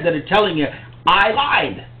your head that are telling you, I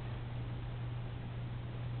lied.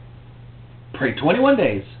 Pray 21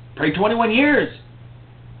 days. Pray 21 years.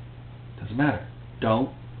 Doesn't matter. Don't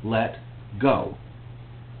let go.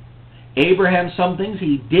 Abraham, some things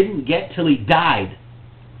he didn't get till he died.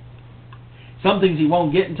 Some things he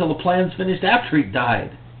won't get until the plan's finished after he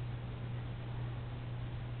died.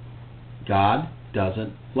 God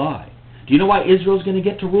doesn't lie. Do you know why Israel's going to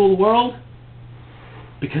get to rule the world?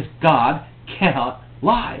 Because God cannot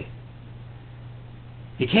lie.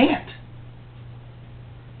 He can't.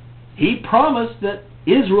 He promised that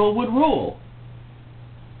Israel would rule.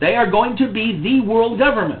 They are going to be the world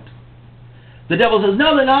government. The devil says,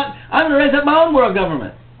 no, they're not. I'm going to raise up my own world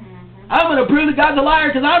government. I'm going to prove that God's a liar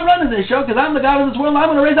because I'm running this show, because I'm the God of this world, and I'm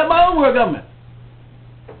going to raise up my own world government.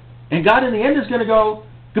 And God in the end is going to go,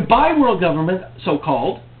 goodbye world government,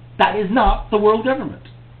 so-called. That is not the world government.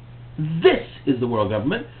 This is the world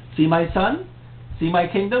government. See my son? See my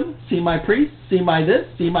kingdom? See my priests? See my this?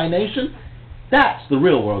 See my nation? That's the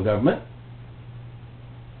real world government.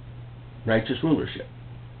 Righteous rulership.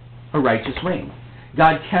 A righteous reign.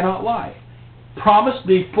 God cannot lie. Promised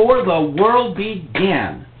before the world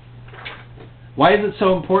began. Why is it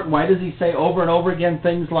so important? Why does He say over and over again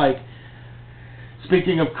things like,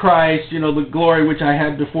 speaking of Christ, the glory which I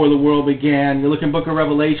had before the world began. You look in Book of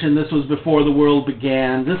Revelation, this was before the world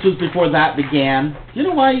began. This was before that began. Do you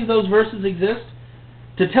know why those verses exist?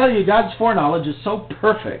 To tell you God's foreknowledge is so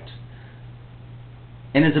perfect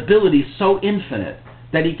and His ability so infinite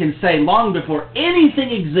that He can say long before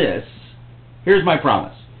anything exists, here's my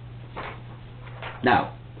promise.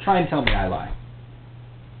 Now, try and tell me I lie.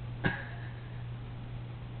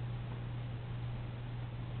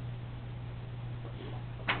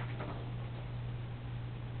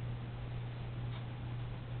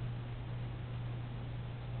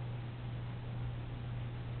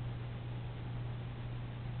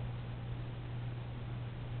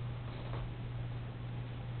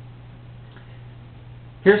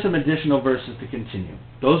 Here's some additional verses to continue.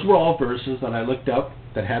 Those were all verses that I looked up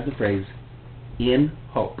that had the phrase, in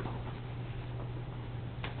hope.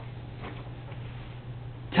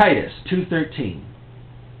 Titus 2:13.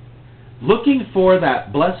 Looking for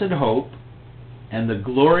that blessed hope and the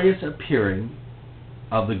glorious appearing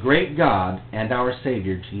of the great God and our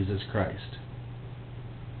Savior, Jesus Christ.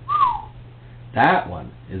 That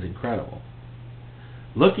one is incredible.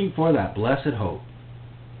 Looking for that blessed hope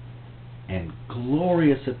and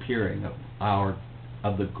glorious appearing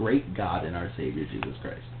of the great God and our Savior Jesus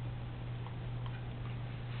Christ.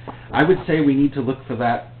 I would say we need to look for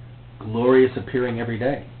that glorious appearing every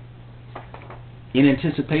day, in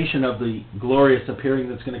anticipation of the glorious appearing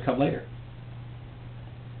that's going to come later.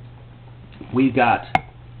 We've got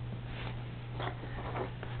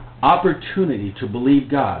opportunity to believe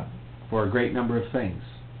God for a great number of things,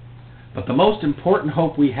 but the most important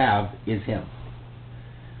hope we have is Him.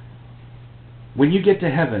 When you get to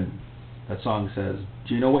heaven, that song says,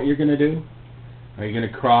 do you know what you're going to do? Are you going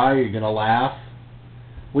to cry? Are you going to laugh?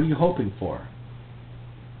 What are you hoping for?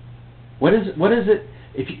 What is it,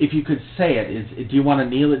 if you could say it, do you want to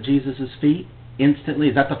kneel at Jesus' feet instantly?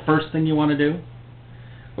 Is that the first thing you want to do?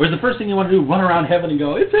 Or is the first thing you want to do run around heaven and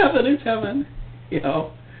go, it's heaven, it's heaven?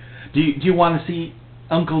 Do you want to see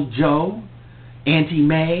Uncle Joe, Auntie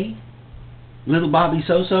May, little Bobby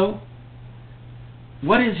So-So?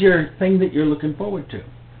 What is your thing that you're looking forward to?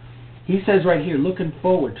 He says right here, looking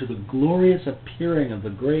forward to the glorious appearing of the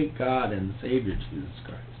great God and Savior Jesus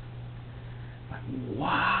Christ. Like,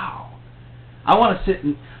 wow. I want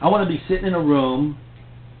to be sitting in a room,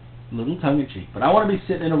 a little tongue in cheek, but I want to be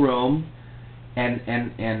sitting in a room and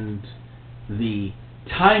the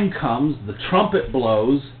time comes, the trumpet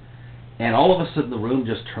blows, and all of a sudden the room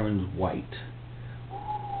just turns white.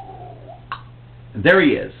 And there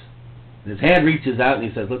he is. And his hand reaches out and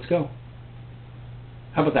he says, let's go.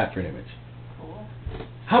 How about that for an image? Cool.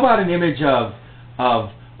 How about an image of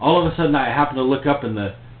all of a sudden I happen to look up and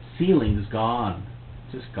the ceiling's gone.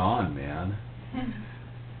 Just gone, man.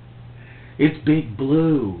 It's big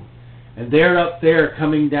blue. And they're up there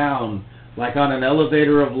coming down like on an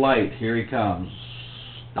elevator of light. Here he comes.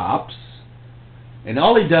 Stops. And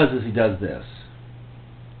all he does is he does this.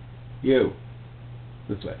 You.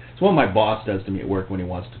 This way. It's what my boss does to me at work when he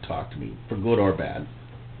wants to talk to me, for good or bad.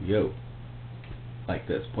 You. Like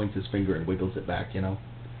this. Points his finger and wiggles it back, you know.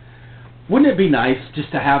 Wouldn't it be nice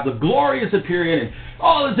just to have the glorious appearance and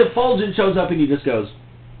all this effulgence shows up and he just goes,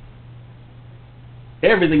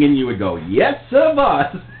 everything in you would go, yes, sir,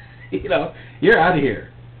 boss. You know, you're out of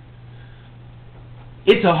here.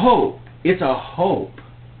 It's a hope. It's a hope.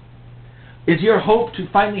 Is your hope to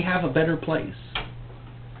finally have a better place?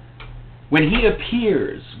 When he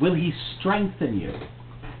appears, will he strengthen you?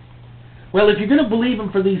 Well, if you're going to believe him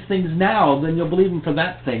for these things now, then you'll believe him for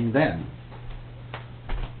that thing then.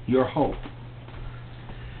 Your hope.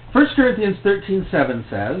 1 Corinthians 13:7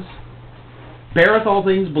 says, beareth all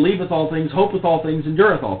things, believeth all things, hopeth all things,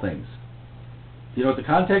 endureth all things. Do you know what the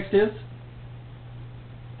context is?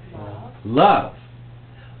 Love. Love.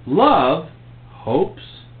 Love hopes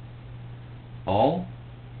all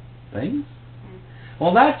things.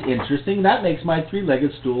 Well, that's interesting. That makes my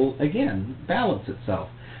three-legged stool, again, balance itself.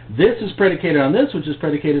 This is predicated on this, which is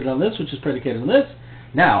predicated on this, which is predicated on this.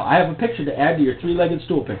 Now, I have a picture to add to your three-legged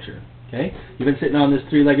stool picture. Okay? You've been sitting on this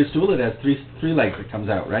three-legged stool. It has three legs that comes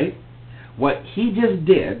out, right? What he just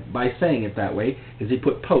did, by saying it that way, is he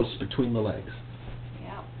put posts between the legs.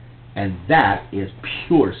 Yeah. And that is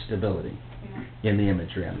pure stability Yeah. in the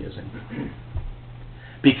imagery I'm using.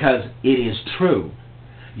 Because it is true.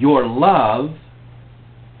 Your love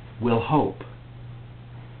will hope.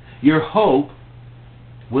 Your hope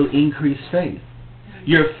will increase faith.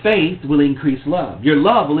 Your faith will increase love. Your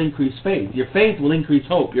love will increase faith. Your faith will increase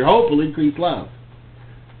hope. Your hope will increase love.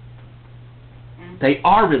 They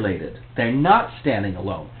are related. They're not standing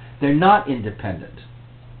alone. They're not independent.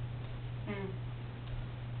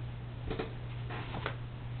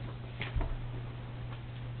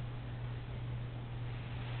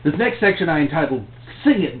 This next section I entitled,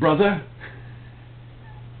 Sing It, Brother.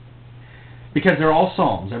 Because they're all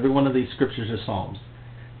psalms. Every one of these scriptures are psalms.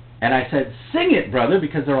 And I said, sing it, brother,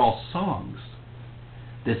 because they're all songs.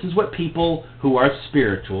 This is what people who are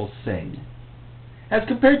spiritual sing, as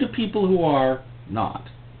compared to people who are not.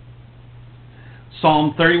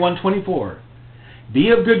 Psalm 31:24.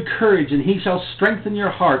 Be of good courage, and he shall strengthen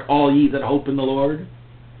your heart, all ye that hope in the Lord.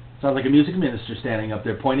 Sounds like a music minister standing up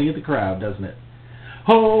there pointing at the crowd, doesn't it?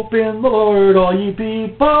 Hope in the Lord, all ye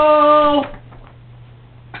people.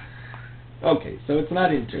 Okay, so it's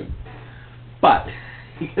not in tune. But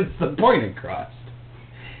it's the point across.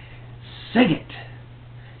 Sing it.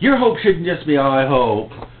 Your hope shouldn't just be, oh, I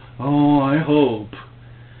hope. Oh, I hope.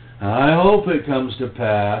 I hope it comes to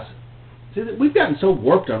pass. See, we've gotten so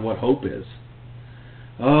warped on what hope is.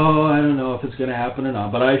 Oh, I don't know if it's going to happen or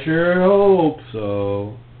not, but I sure hope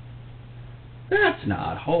so. That's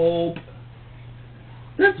not hope.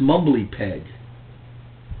 That's mumbly peg.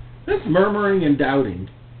 That's murmuring and doubting.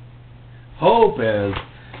 Hope is,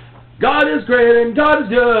 God is great and God is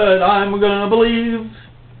good. I'm going to believe.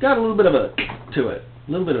 Got a little bit of a to it.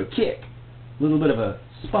 A little bit of a kick. A little bit of a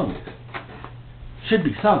spunk. Should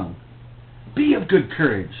be sung. Be of good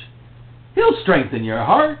courage. He'll strengthen your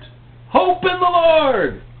heart. Hope in the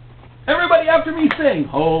Lord. Everybody after me sing.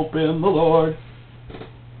 Hope in the Lord.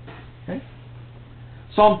 Okay?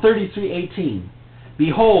 Psalm 33:18.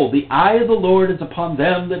 Behold, the eye of the Lord is upon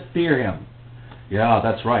them that fear him. Yeah,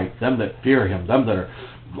 that's right. Them that fear him. Them that are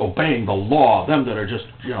obeying the law. Them that are just,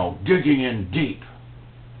 digging in deep.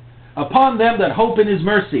 Upon them that hope in his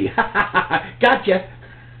mercy. Gotcha.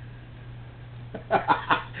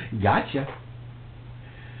 Gotcha.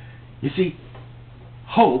 You see,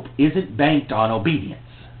 hope isn't banked on obedience.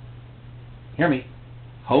 Hear me.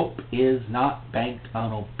 Hope is not banked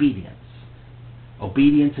on obedience.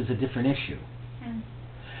 Obedience is a different issue.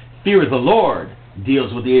 Fear of the Lord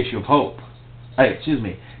deals with the issue of hope.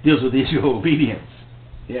 Deals with the issue of obedience.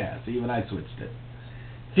 Yeah, so even I switched it.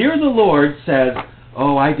 Fear of the Lord says,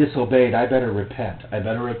 oh, I disobeyed, I better repent. I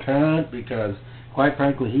better repent because, quite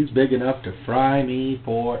frankly, he's big enough to fry me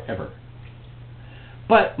forever.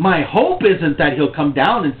 But my hope isn't that he'll come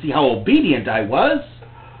down and see how obedient I was.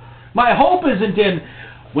 My hope isn't in,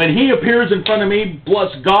 When he appears in front of me,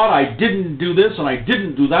 bless God, I didn't do this, and I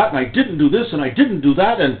didn't do that, and I didn't do this, and I didn't do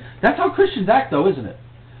that, and that's how Christians act, though, isn't it?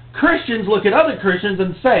 Christians look at other Christians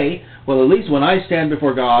and say, well, at least when I stand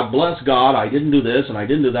before God, bless God, I didn't do this, and I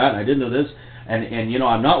didn't do that, and I didn't do this, and you know,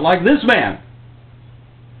 I'm not like this man.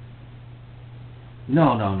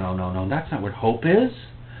 No, that's not what hope is.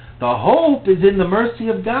 The hope is in the mercy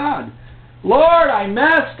of God. Lord, I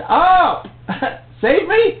messed up. Save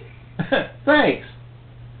me? Thanks.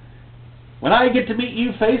 When I get to meet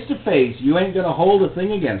you face to face, you ain't going to hold a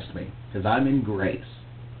thing against me, because I'm in grace.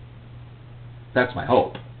 That's my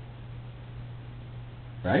hope.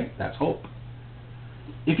 Right? That's hope.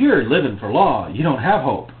 If you're living for law, you don't have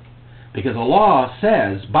hope, because the law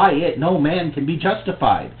says, by it no man can be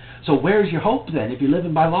justified. So where's your hope then if you're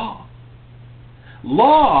living by law?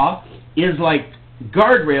 Law is like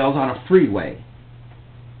guardrails on a freeway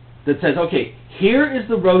that says, okay, here is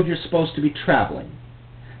the road you're supposed to be traveling.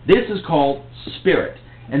 This is called spirit.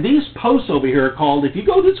 And these posts over here are called, if you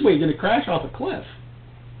go this way, you're going to crash off a cliff.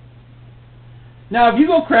 Now, if you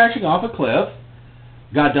go crashing off a cliff,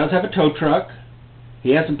 God does have a tow truck.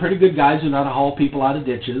 He has some pretty good guys who know how to haul people out of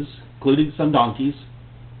ditches, including some donkeys.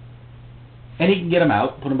 And he can get them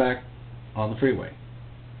out, put them back on the freeway.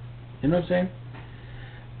 You know what I'm saying?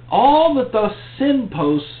 All that the sin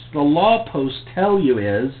posts, the law posts tell you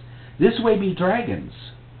is, this way be dragons.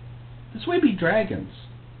 This way be dragons.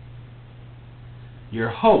 Your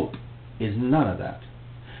hope is none of that.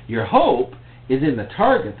 Your hope is in the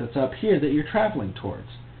target that's up here that you're traveling towards.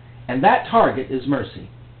 And that target is mercy.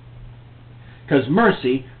 Because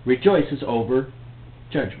mercy rejoices over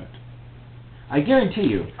judgment. I guarantee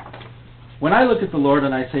you, when I look at the Lord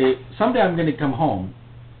and I say, someday I'm going to come home,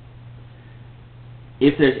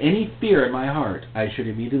 if there's any fear in my heart, I should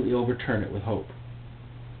immediately overturn it with hope.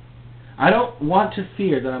 I don't want to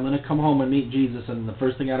fear that I'm going to come home and meet Jesus and the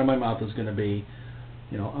first thing out of my mouth is going to be,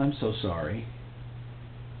 you know, I'm so sorry.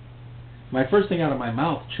 My first thing out of my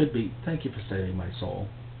mouth should be, thank you for saving my soul.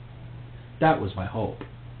 That was my hope.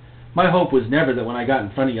 My hope was never that when I got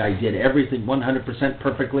in front of you, I did everything 100%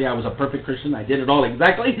 perfectly. I was a perfect Christian. I did it all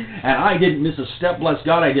exactly, and I didn't miss a step. Bless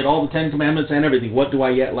God, I did all the 10 Commandments and everything. What do I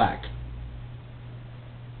yet lack?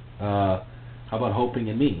 How about hoping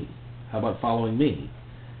in me? How about following me?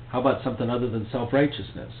 How about something other than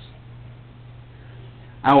self-righteousness?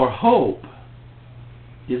 Our hope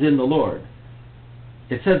is in the Lord.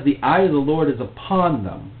 It says the eye of the Lord is upon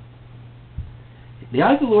them. The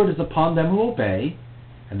eye of the Lord is upon them who obey,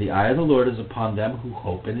 and the eye of the Lord is upon them who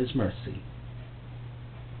hope in His mercy.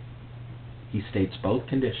 He states both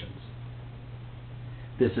conditions.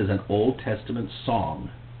 This is an Old Testament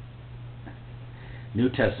song. New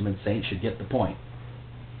Testament saints should get the point.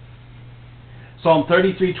 Psalm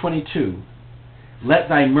 33:22. Let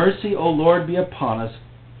thy mercy, O Lord, be upon us,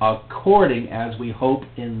 according as we hope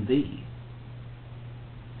in thee.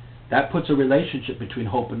 That puts a relationship between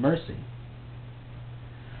hope and mercy.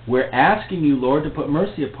 We're asking you, Lord, to put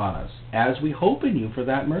mercy upon us as we hope in you for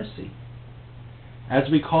that mercy. As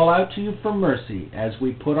we call out to you for mercy, as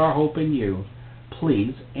we put our hope in you,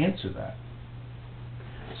 please answer that.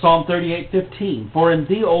 Psalm 38:15. For in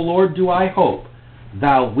thee, O Lord, do I hope.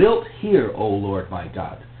 Thou wilt hear, O Lord my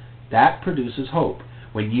God. That produces hope.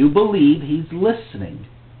 When you believe He's listening,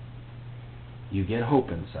 you get hope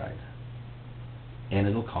inside. And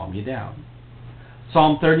it'll calm you down.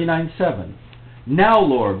 Psalm 39:7. Now,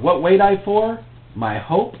 Lord, what wait I for? My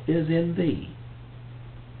hope is in thee.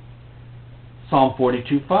 Psalm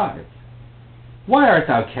 42:5. Why art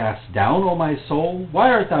thou cast down, O my soul? Why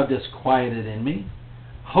art thou disquieted in me?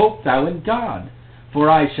 Hope thou in God, for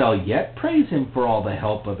I shall yet praise Him for all the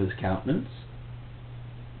help of His countenance.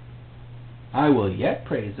 I will yet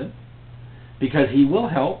praise Him, because He will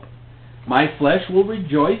help. My flesh will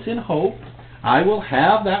rejoice in hope. I will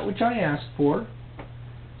have that which I asked for.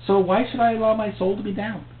 So why should I allow my soul to be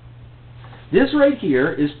down? This right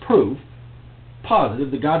here is proof, positive,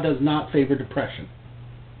 that God does not favor depression.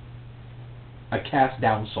 A cast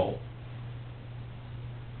down soul.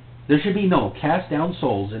 There should be no cast down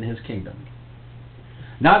souls in His kingdom.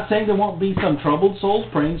 Not saying there won't be some troubled souls,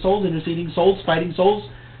 praying souls, interceding souls, fighting souls,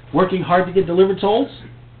 working hard to get delivered souls.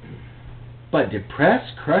 But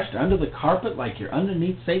depressed, crushed under the carpet like you're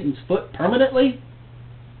underneath Satan's foot permanently?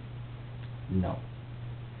 No.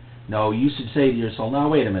 No, you should say to your soul, now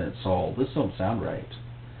wait a minute, soul, this don't sound right.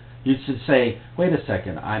 You should say, wait a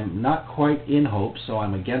second, I'm not quite in hope, so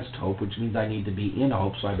I'm against hope, which means I need to be in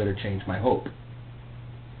hope, so I better change my hope.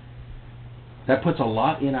 That puts a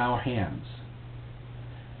lot in our hands.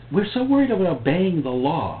 We're so worried about obeying the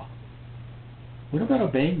law. What about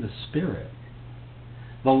obeying the Spirit?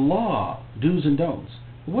 The law, do's and don'ts.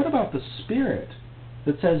 What about the Spirit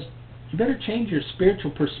that says you better change your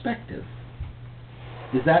spiritual perspective?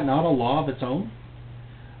 Is that not a law of its own?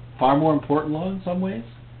 Far more important law in some ways?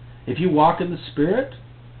 If you walk in the Spirit,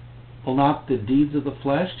 will not the deeds of the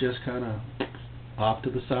flesh just kind of off to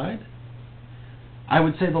the side? I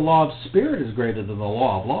would say the law of Spirit is greater than the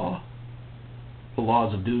law of law. The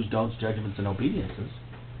laws of do's, don'ts, judgments, and obediences.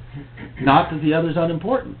 Not that the other's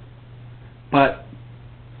unimportant, but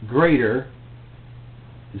greater.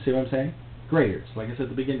 You see what I'm saying? Greater. It's like I said at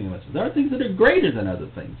the beginning of this. There are things that are greater than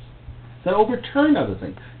other things, that overturn other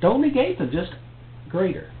things. Don't negate them, just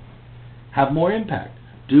greater. Have more impact.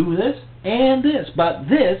 Do this and this, but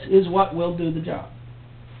this is what will do the job.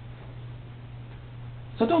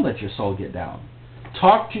 So don't let your soul get down.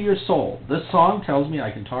 Talk to your soul. This song tells me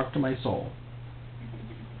I can talk to my soul.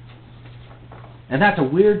 And that's a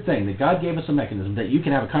weird thing, that God gave us a mechanism that you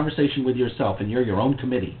can have a conversation with yourself and you're your own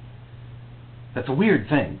committee. That's a weird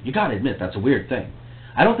thing. You got to admit that's a weird thing.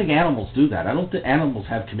 I don't think animals do that. I don't think animals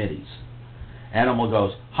have committees. Animal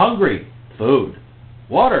goes, hungry, food,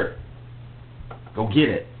 water, go get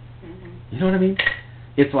it. You know what I mean?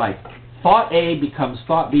 It's like thought A becomes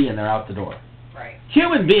thought B and they're out the door. Right.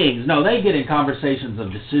 Human beings, no, they get in conversations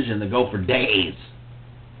of decision that go for days.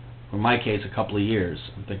 In my case, a couple of years.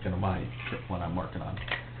 I'm thinking of my one I'm working on.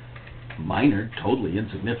 Minor, totally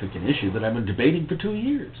insignificant issue that I've been debating for 2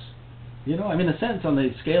 years. You know, I mean, in a sense, on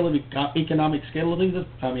the scale of economic scale of things,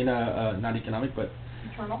 I mean, not economic, but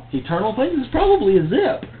eternal things, is probably a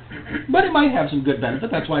zip. But it might have some good benefit.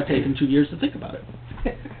 That's why I've taken 2 years to think about it.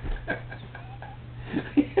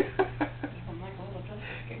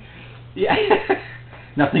 Yeah.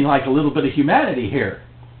 Nothing like a little bit of humanity here.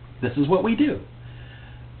 This is what we do.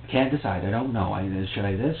 Can't decide. I don't know. Should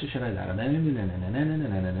I this or should I that? And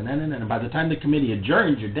by the time the committee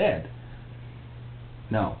adjourns, you're dead.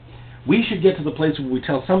 No. We should get to the place where we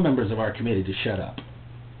tell some members of our committee to shut up.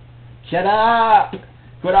 Shut up!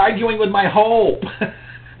 Quit arguing with my hope.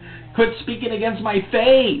 Quit speaking against my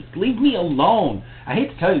faith. Leave me alone. I hate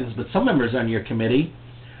to tell you this, but some members on your committee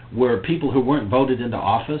were people who weren't voted into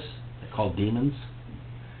office. They're called demons.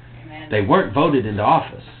 Amen. They weren't voted into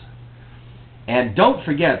office. And don't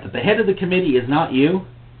forget that the head of the committee is not you.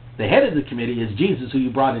 The head of the committee is Jesus, who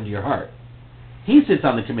you brought into your heart. He sits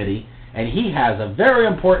on the committee, and he has a very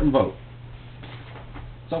important vote.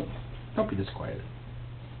 So, don't be disquieted.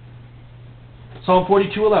 Psalm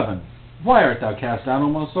 42:11. Why art thou cast down, O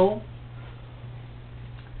my soul?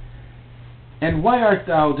 And why art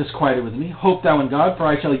thou disquieted with me? Hope thou in God, for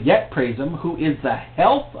I shall yet praise him, who is the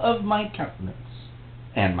health of my countenance,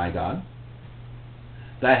 and my God.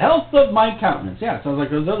 The health of my countenance. Yeah, it sounds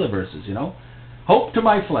like those other verses, you know. Hope to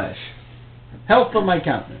my flesh, health of my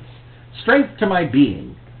countenance, strength to my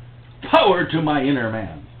being, power to my inner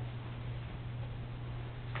man.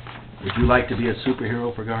 Would you like to be a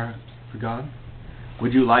superhero for God?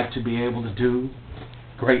 Would you like to be able to do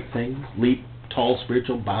great things, leap tall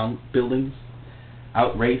spiritual buildings,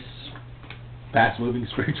 outrace fast-moving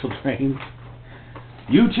spiritual trains?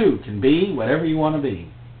 You too can be whatever you want to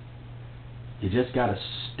be. You just got to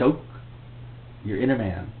stoke your inner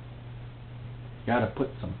man. You got to put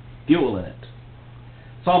some fuel in it.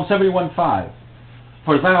 Psalm 71:5.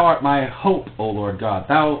 For thou art my hope, O Lord God.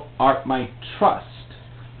 Thou art my trust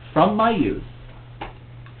from my youth.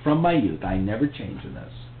 From my youth. I never change in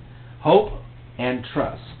this. Hope and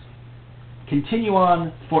trust. Continue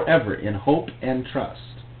on forever in hope and trust.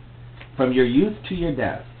 From your youth to your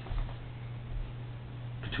death.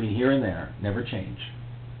 Between here and there. Never change.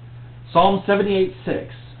 Psalm 78:6.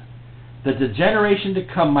 That the generation to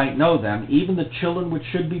come might know them, even the children which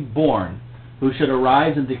should be born, who should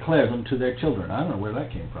arise and declare them to their children. I don't know where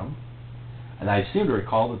that came from. And I seem to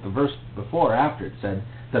recall that the verse before or after it said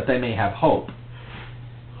that they may have hope.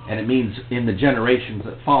 And it means in the generations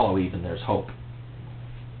that follow even there's hope.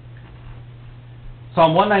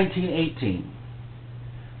 Psalm 119:18.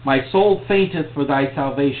 My soul fainteth for thy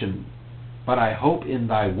salvation, but I hope in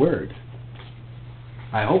thy word.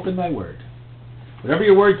 I hope in thy word. Whatever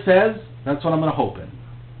your word says, that's what I'm going to hope in.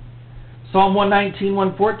 Psalm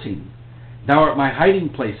 119:114. Thou art my hiding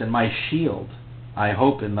place and my shield. I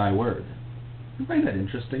hope in thy word. You find that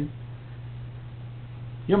interesting?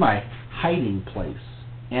 You're my hiding place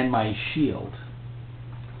and my shield.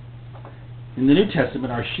 In the New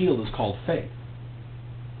Testament, our shield is called faith.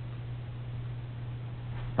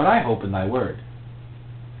 But I hope in thy word.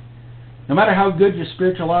 No matter how good your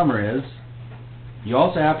spiritual armor is, you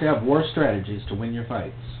also have to have war strategies to win your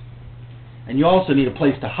fights. And you also need a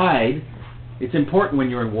place to hide. It's important when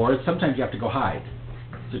you're in war. Sometimes you have to go hide.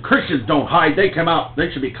 The Christians don't hide. They come out.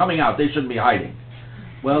 They should be coming out. They shouldn't be hiding.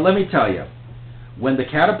 Well, let me tell you. when the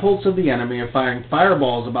catapults of the enemy are firing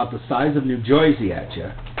fireballs about the size of New Jersey at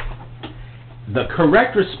you, the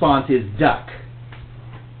correct response is duck.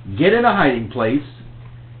 Get in a hiding place,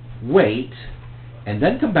 wait, and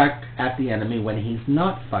then come back at the enemy when he's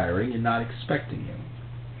not firing and not expecting him.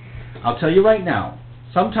 I'll tell you right now,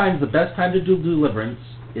 sometimes the best time to do deliverance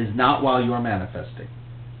is not while you are manifesting.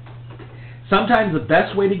 Sometimes the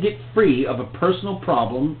best way to get free of a personal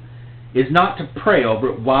problem is not to pray over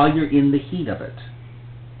it while you're in the heat of it.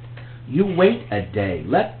 You wait a day.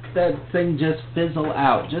 Let that thing just fizzle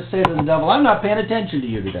out. Just say to the devil, I'm not paying attention to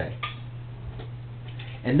you today.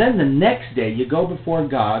 And then the next day you go before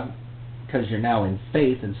God, because you're now in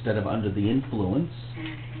faith instead of under the influence,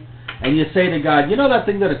 and you say to God, you know that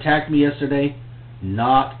thing that attacked me yesterday?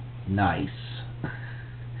 Not nice.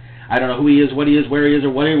 I don't know who he is, what he is, where he is,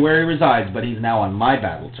 or where he resides, but he's now on my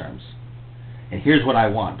battle terms. And here's what I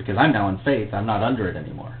want, because I'm now in faith, I'm not under it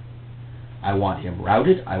anymore. I want him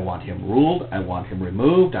routed, I want him ruled, I want him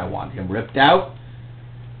removed, I want him ripped out.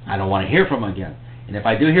 I don't want to hear from him again. And if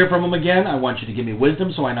I do hear from him again, I want you to give me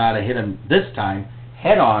wisdom so I know how to hit him this time,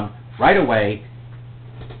 head on, right away,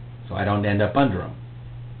 so I don't end up under him.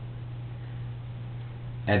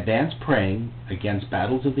 Advanced praying against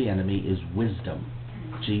battles of the enemy is wisdom.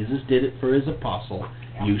 Jesus did it for his apostle.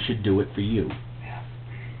 You should do it for you.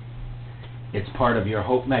 It's part of your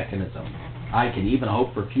hope mechanism. I can even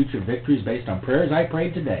hope for future victories based on prayers I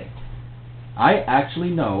prayed today. I actually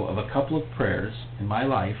know of a couple of prayers in my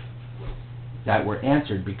life that were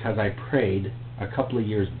answered because I prayed a couple of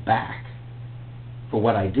years back for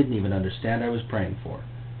what I didn't even understand I was praying for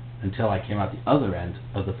until I came out the other end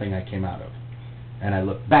of the thing I came out of. And I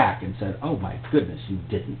looked back and said, oh my goodness, you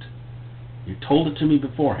didn't. You told it to me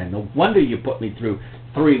beforehand. No wonder you put me through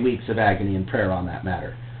 3 weeks of agony and prayer on that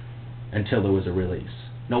matter until there was a release.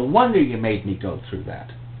 No wonder you made me go through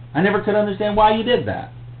that. I never could understand why you did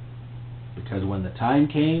that. Because when the time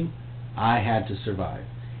came, I had to survive.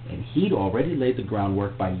 And he'd already laid the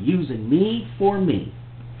groundwork by using me for me.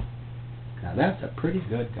 Now that's a pretty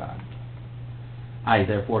good God. I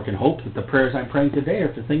therefore can hope that the prayers I'm praying today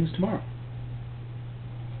are for things tomorrow.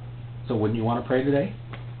 So wouldn't you want to pray today?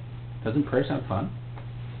 Doesn't prayer sound fun?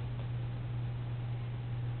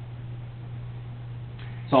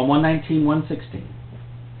 Psalm 119, 116.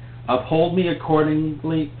 Uphold me according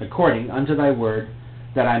unto thy word,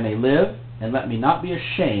 that I may live, and let me not be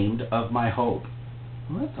ashamed of my hope.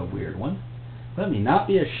 Well, that's a weird one. Let me not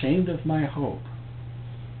be ashamed of my hope.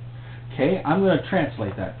 Okay, I'm going to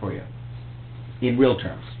translate that for you in real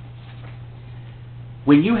terms.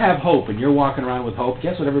 When you have hope and you're walking around with hope,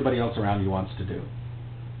 guess what everybody else around you wants to do?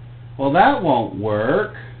 Well, that won't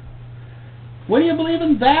work. What are you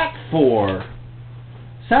believing that for?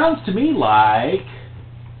 Sounds to me like,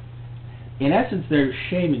 in essence, they're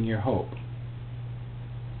shaming your hope.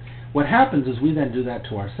 What happens is we then do that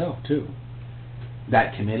to ourselves, too.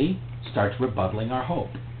 That committee starts rebuttaling our hope.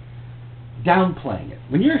 Downplaying it.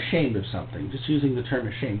 When you're ashamed of something, just using the term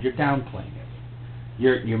ashamed, you're downplaying it.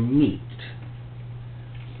 You're meeked.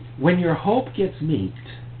 When your hope gets meeked,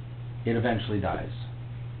 it eventually dies.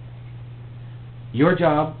 Your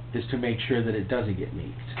job is to make sure that it doesn't get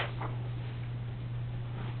meeked.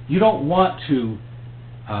 You don't want to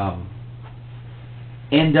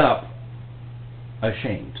end up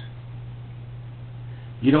ashamed.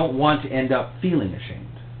 You don't want to end up feeling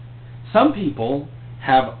ashamed. Some people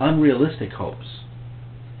have unrealistic hopes.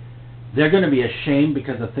 They're going to be ashamed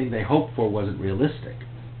because the thing they hoped for wasn't realistic.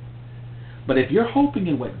 But if you're hoping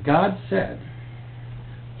in what God said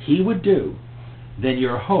He would do, then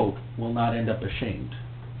your hope will not end up ashamed.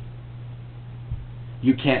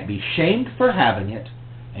 You can't be shamed for having it,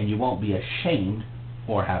 and you won't be ashamed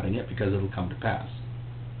for having it because it'll come to pass.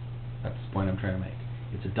 That's the point I'm trying to make.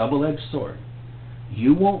 It's a double-edged sword.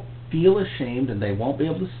 You won't feel ashamed, and they won't be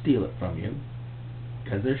able to steal it from you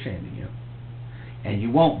because they're shaming you. And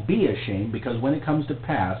you won't be ashamed because when it comes to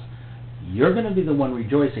pass, you're going to be the one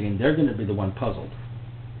rejoicing, and they're going to be the one puzzled.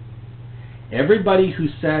 Everybody who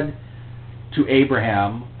said to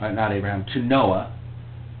to Noah,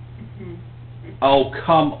 oh,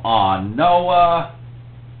 come on, Noah,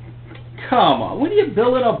 come on, what are you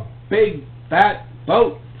building a big, fat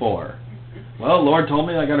boat for? Well, Lord told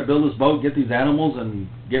me I got to build this boat, get these animals, and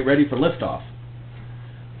get ready for liftoff.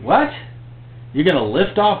 What? You're going to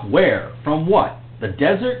lift off where? From what? The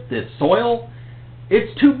desert? The soil?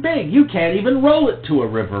 It's too big. You can't even roll it to a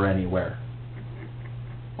river anywhere.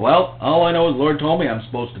 Well, all I know is the Lord told me I'm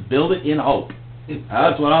supposed to build it in hope.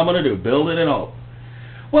 That's what I'm going to do, build it in hope.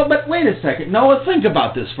 Well, but wait a second. Noah, think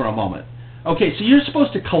about this for a moment. Okay, so you're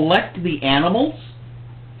supposed to collect the animals?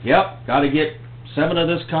 Yep, got to get 7 of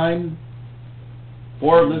this kind,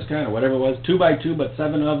 4 of this kind, or whatever it was, 2 by 2, but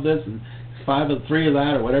 7 of this, and 3 of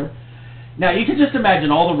that, or whatever. Now, you can just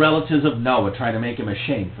imagine all the relatives of Noah trying to make him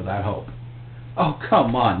ashamed for that hope. Oh,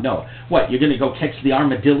 come on, no. What, you're going to go catch the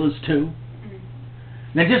armadillos too?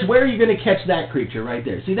 Now, just where are you going to catch that creature right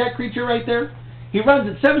there? See that creature right there? He runs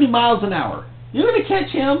at 70 miles an hour. You're going to catch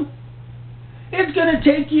him? It's going to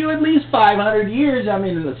take you at least 500 years. I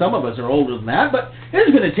mean, some of us are older than that, but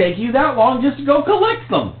it's going to take you that long just to go collect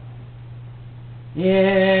them.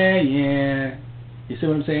 Yeah. You see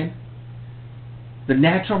what I'm saying? The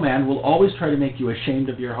natural man will always try to make you ashamed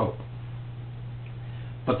of your hope.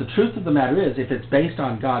 But the truth of the matter is, if it's based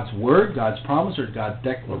on God's word, God's promise, or God's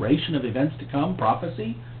declaration of events to come,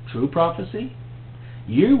 prophecy, true prophecy,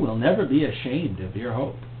 you will never be ashamed of your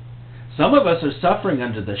hope. Some of us are suffering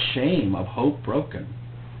under the shame of hope broken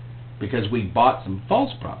because we bought some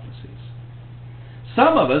false prophecies.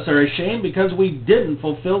 Some of us are ashamed because we didn't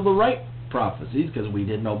fulfill the right prophecies because we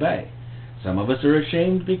didn't obey. Some of us are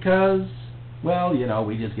ashamed because, well, you know,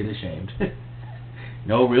 we just get ashamed.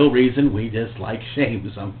 No real reason, we just like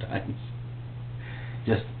shame sometimes.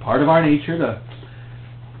 Just part of our nature to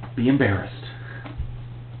be embarrassed.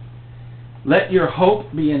 Let your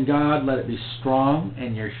hope be in God, let it be strong,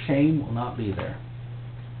 and your shame will not be there.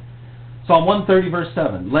 Psalm 130, verse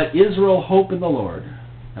 7. Let Israel hope in the Lord.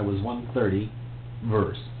 That was 130,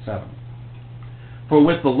 verse 7. For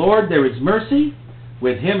with the Lord there is mercy,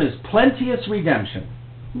 with him is plenteous redemption.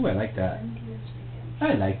 Ooh, I like that.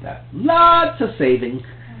 I like that. Lots of saving.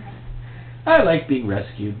 I like being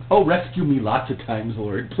rescued. Oh, rescue me lots of times,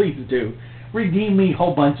 Lord. Please do. Redeem me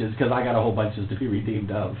whole bunches, because I got a whole bunches to be redeemed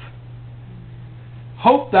of.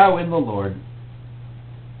 Hope thou in the Lord,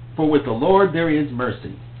 for with the Lord there is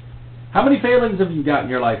mercy. How many failings have you got in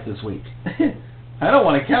your life this week? I don't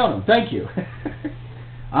want to count them. Thank you.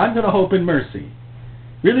 I'm going to hope in mercy.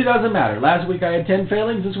 Really doesn't matter. Last week I had 10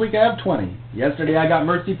 failings. This week I have 20. Yesterday I got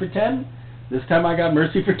mercy for 10. This time I got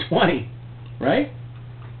mercy for 20. Right?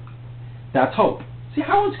 That's hope. See,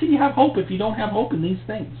 how else can you have hope if you don't have hope in these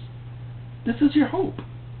things? This is your hope.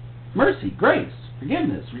 Mercy, grace,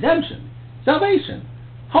 forgiveness, redemption, salvation,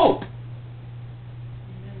 hope.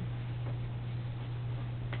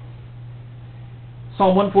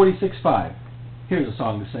 Psalm 146:5. Here's a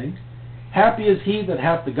song to sing. Happy is he that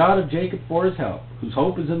hath the God of Jacob for his help, whose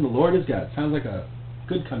hope is in the Lord his God. Sounds like a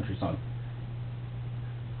good country song.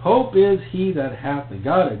 Hope is he that hath the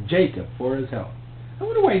God of Jacob for his help. I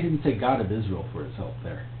wonder why he didn't say God of Israel for his help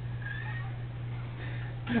there.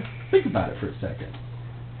 Think about it for a second.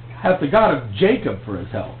 Hath the God of Jacob for his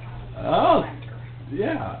help. Oh,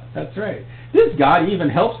 yeah, that's right. This God even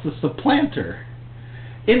helps the supplanter.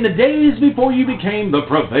 In the days before you became the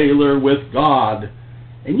prevailer with God,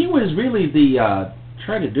 and you was really the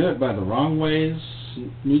try to do it by the wrong ways,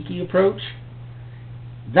 sneaky approach,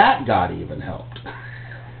 that God even helped.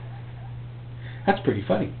 That's pretty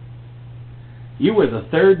funny. You were the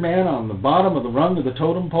third man on the bottom of the rung of the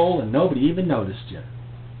totem pole, and nobody even noticed you,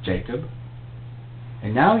 Jacob.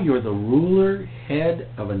 And now you're the ruler, head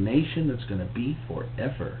of a nation that's going to be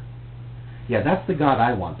forever. Yeah, that's the God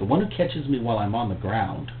I want, the one who catches me while I'm on the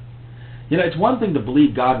ground. You know, it's one thing to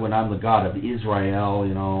believe God when I'm the God of Israel,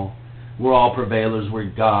 you know. We're all prevailers, we're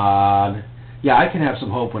God. Yeah, I can have some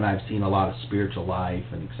hope when I've seen a lot of spiritual life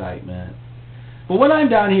and excitement. But when I'm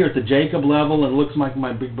down here at the Jacob level and it looks like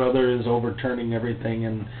my big brother is overturning everything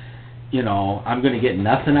and, you know, I'm going to get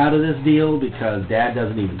nothing out of this deal because Dad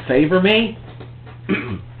doesn't even favor me,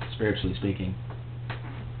 spiritually speaking.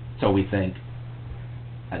 So we think.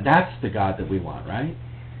 That's the God that we want, right?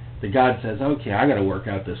 The God says, okay, I got to work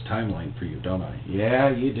out this timeline for you, don't I? Yeah,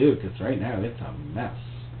 you do, because right now it's a mess.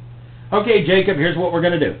 Okay, Jacob, here's what we're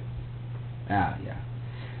going to do. Yeah.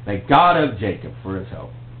 The God of Jacob for his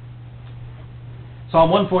help.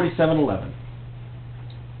 Psalm 147:11.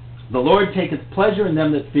 The Lord taketh pleasure in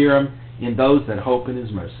them that fear him, in those that hope in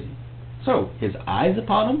his mercy. So, his eyes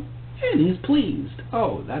upon him, and he's pleased.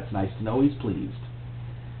 Oh, that's nice to know he's pleased.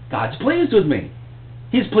 God's pleased with me.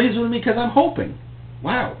 He's pleased with me because I'm hoping.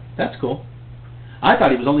 Wow, that's cool. I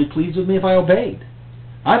thought he was only pleased with me if I obeyed.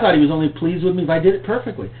 I thought he was only pleased with me if I did it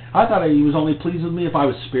perfectly. I thought he was only pleased with me if I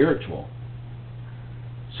was spiritual.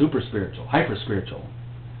 Super spiritual, hyper spiritual,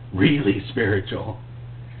 really spiritual.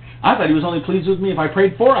 I thought he was only pleased with me if I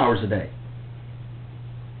prayed 4 hours a day.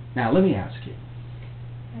 Now, let me ask you,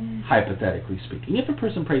 hypothetically speaking, if a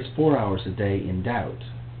person prays 4 hours a day in doubt,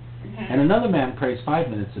 and another man prays 5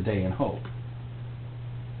 minutes a day in hope,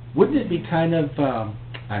 wouldn't it be kind of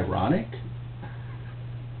ironic?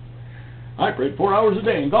 I prayed 4 hours a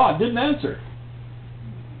day and God didn't answer.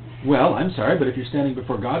 Well, I'm sorry, but if you're standing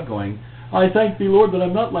before God going, I thank thee, Lord, that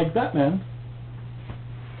I'm not like that man,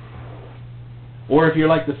 Or if you're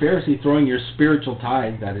like the Pharisee, throwing your spiritual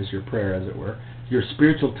tithe, that is your prayer as it were, your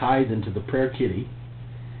spiritual tithe into the prayer kitty,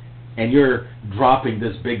 and you're dropping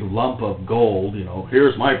this big lump of gold,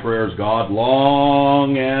 here's my prayers, God,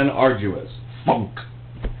 long and arduous. Funk.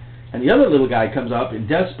 And the other little guy comes up in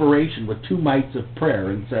desperation with 2 mites of prayer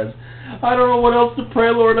and says, I don't know what else to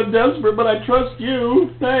pray, Lord, I'm desperate, but I trust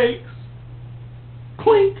you, thanks.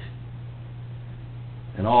 Clink.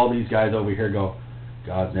 And all these guys over here go,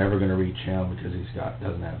 God's never going to reach him because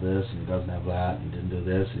doesn't have this, and he doesn't have that, and he didn't do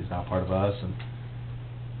this, and he's not part of us. And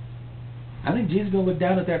I think Jesus is going to look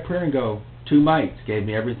down at that prayer and go, 2 mites gave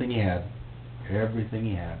me everything he had. Everything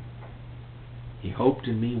he had. He hoped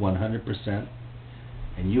in me 100%,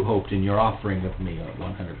 and you hoped in your offering of me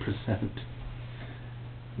 100%.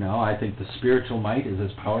 No, I think the spiritual might is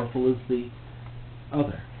as powerful as the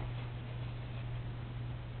other.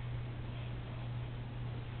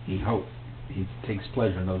 He hoped. He takes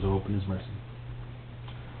pleasure in those who hope in his mercy.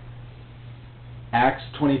 Acts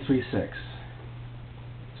 23:6.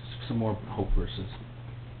 Some more hope verses.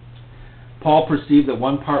 Paul perceived that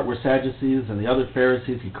one part were Sadducees and the other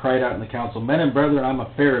Pharisees. He cried out in the council, Men and brethren, I'm a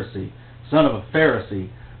Pharisee, son of a Pharisee.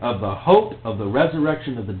 Of the hope of the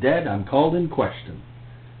resurrection of the dead, I'm called in question.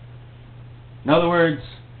 In other words,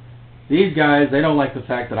 these guys, they don't like the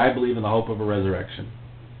fact that I believe in the hope of a resurrection.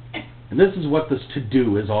 And this is what this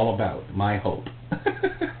to-do is all about, my hope.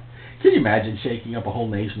 Can you imagine shaking up a whole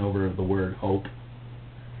nation over the word hope?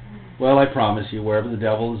 Well, I promise you, wherever the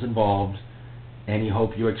devil is involved, any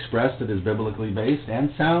hope you express that is biblically based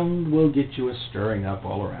and sound will get you a stirring up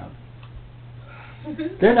all around.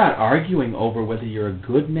 They're not arguing over whether you're a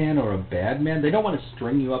good man or a bad man. They don't want to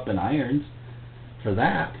string you up in irons for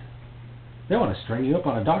that. They want to string you up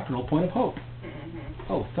on a doctrinal point of hope.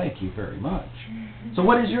 Oh, thank you very much. So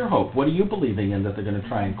what is your hope? What are you believing in that they're going to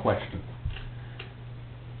try and question?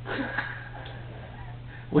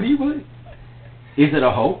 What do you believe? Is it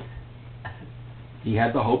a hope? He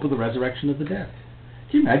had the hope of the resurrection of the dead.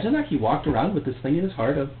 Can you imagine that? He walked around with this thing in his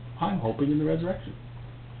heart of, I'm hoping in the resurrection.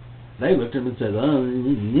 They looked at him and said, oh.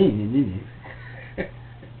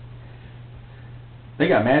 They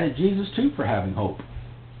got mad at Jesus too for having hope.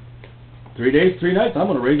 3 days, 3 nights, I'm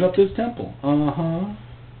going to raise up this temple. Uh-huh.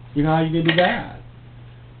 You know how you going to do that?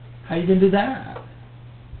 How you going to do that?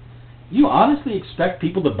 You honestly expect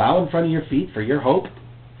people to bow in front of your feet for your hope?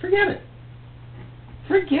 Forget it.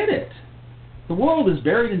 Forget it. The world is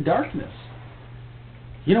buried in darkness.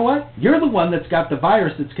 You know what? You're the one that's got the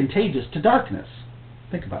virus that's contagious to darkness.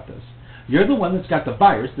 Think about this. You're the one that's got the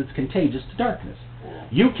virus that's contagious to darkness.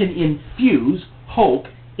 You can infuse hope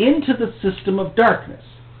into the system of darkness.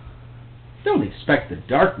 Don't expect the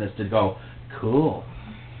darkness to go, cool.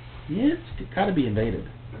 It's got to be invaded.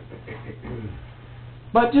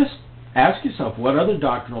 But just ask yourself, what other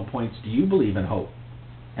doctrinal points do you believe in hope?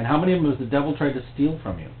 And how many of them has the devil tried to steal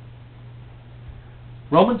from you?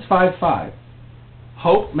 Romans 5:5.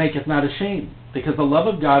 Hope maketh not ashamed, because the love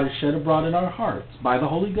of God is shed abroad in our hearts by the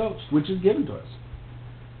Holy Ghost, which is given to us.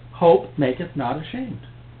 Hope maketh not ashamed.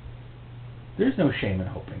 There's no shame in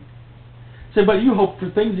hoping. Say, but you hope for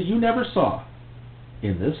things that you never saw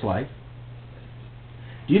in this life.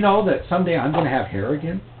 Do you know that someday I'm going to have hair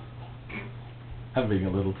again? I'm being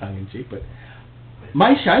a little tongue-in-cheek, but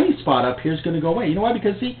my shiny spot up here is going to go away. You know why?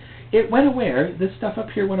 Because, see, it went away. This stuff up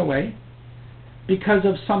here went away because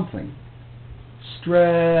of something.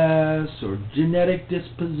 Stress or genetic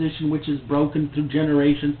disposition which is broken through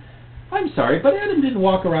generations. I'm sorry, but Adam didn't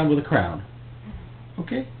walk around with a crown.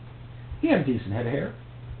 Okay? He had a decent head of hair.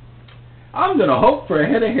 I'm going to hope for a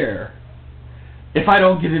head of hair. If I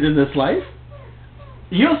don't get it in this life,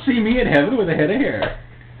 you'll see me in heaven with a head of hair.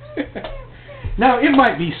 Now, it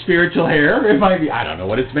might be spiritual hair. It might be, I don't know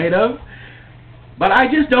what it's made of. But I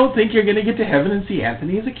just don't think you're going to get to heaven and see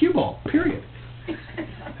Anthony as a cue ball. Period.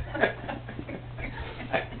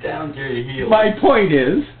 Down to your heels. My point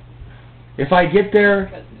is, if I get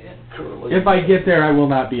there, I will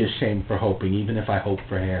not be ashamed for hoping, even if I hope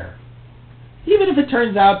for hair. Even if it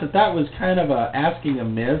turns out that that was kind of asking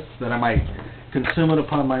amiss, that I might consume it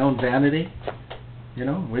upon my own vanity,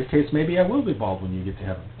 in which case maybe I will be bald when you get to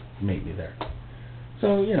heaven. Meet me there.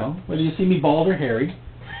 So, whether you see me bald or hairy,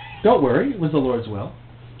 don't worry, it was the Lord's will.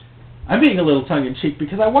 I'm being a little tongue-in-cheek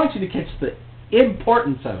because I want you to catch the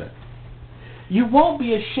importance of it. You won't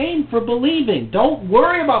be ashamed for believing. Don't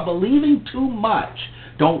worry about believing too much.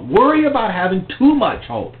 Don't worry about having too much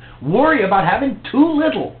hope. Worry about having too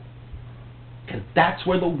little. Because that's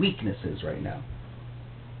where the weakness is right now.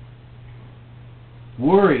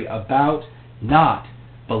 Worry about not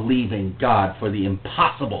believing God for the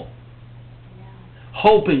impossible. Yeah.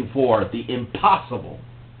 Hoping for the impossible.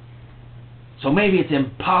 So maybe it's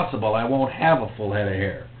impossible I won't have a full head of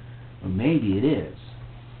hair. Or maybe it is.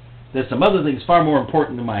 There's some other things far more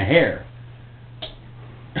important than my hair.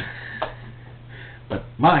 But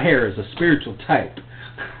my hair is a spiritual type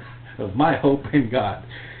of my hope in God.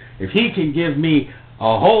 If He can give me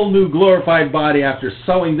a whole new glorified body after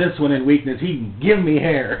sewing this one in weakness, He can give me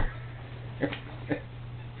hair.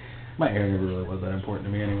 My hair never really was that important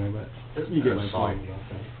to me anyway, but you get my point.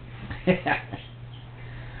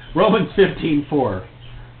 Romans 15:4.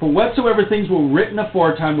 For whatsoever things were written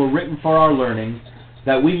aforetime were written for our learning,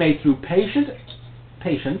 that we may through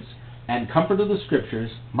patience and comfort of the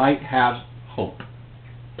Scriptures might have hope.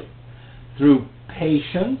 Through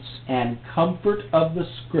patience and comfort of the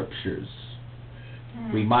Scriptures,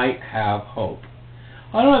 we might have hope.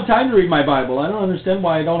 I don't have time to read my Bible. I don't understand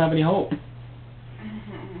why I don't have any hope.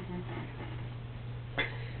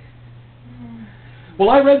 Well,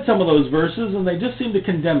 I read some of those verses and they just seemed to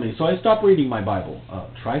condemn me, so I stopped reading my Bible.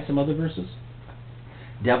 Try some other verses.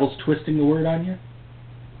 Devil's twisting the word on you.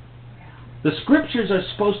 The Scriptures are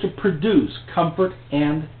supposed to produce comfort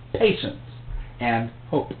and patience and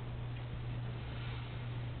hope.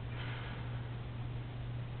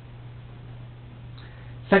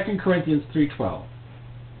 Second Corinthians 3:12.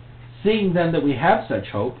 Seeing then that we have such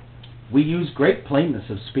hope, we use great plainness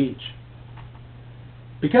of speech.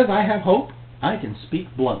 Because I have hope, I can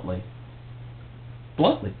speak bluntly.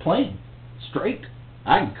 Bluntly, plain, straight.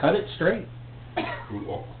 I can cut it straight.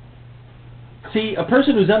 See, a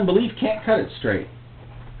person who's unbelief can't cut it straight.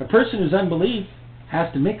 A person who's unbelief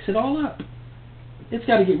has to mix it all up. It's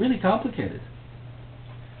got to get really complicated.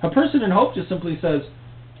 A person in hope just simply says,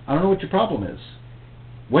 I don't know what your problem is.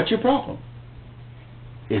 What's your problem?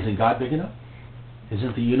 Isn't God big enough?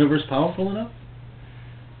 Isn't the universe powerful enough?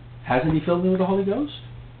 Hasn't He filled me with the Holy Ghost?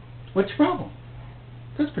 What's your problem?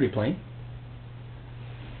 That's pretty plain.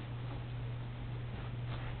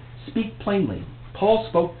 Speak plainly. Paul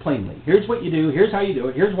spoke plainly. Here's what you do. Here's how you do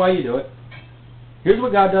it. Here's why you do it. Here's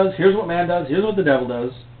what God does. Here's what man does. Here's what the devil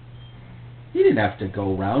does. He didn't have to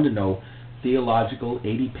go around and know theological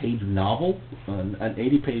 80-page novel, an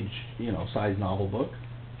 80-page, size novel book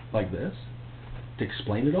like this to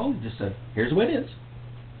explain it all. He just said, here's what it is.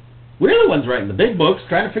 We're the ones writing the big books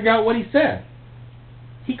trying to figure out what he said.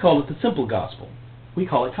 He called it the simple gospel. We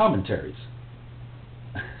call it commentaries.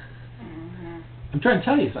 I'm trying to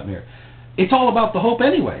tell you something here. It's all about the hope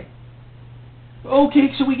anyway. Okay,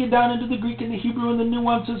 so we get down into the Greek and the Hebrew and the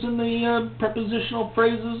nuances and the prepositional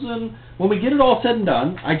phrases, and when we get it all said and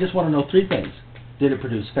done, I just want to know three things. Did it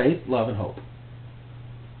produce faith, love, and hope?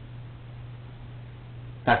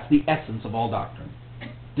 That's the essence of all doctrine.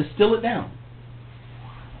 Distill it down.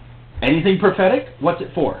 Anything prophetic, what's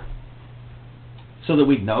it for? So that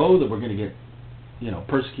we know that we're going to get,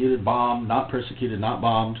 persecuted, bombed, not persecuted, not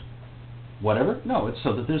bombed, whatever? No, it's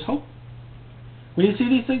so that there's hope. When you see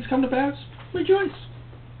these things come to pass, rejoice.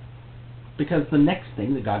 Because the next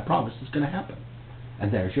thing that God promised is going to happen.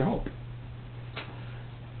 And there's your hope.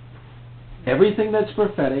 Everything that's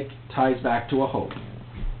prophetic ties back to a hope.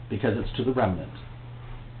 Because it's to the remnant.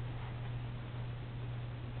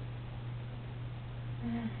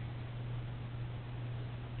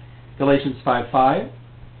 Galatians 5:5.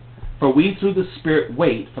 For we through the Spirit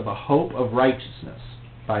wait for the hope of righteousness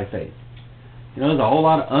by faith. There's a whole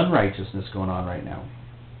lot of unrighteousness going on right now.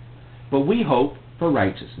 But we hope for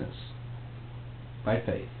righteousness by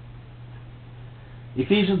faith.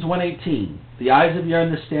 Ephesians 1:18. The eyes of your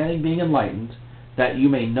understanding being enlightened, that you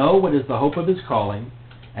may know what is the hope of His calling,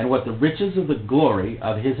 and what the riches of the glory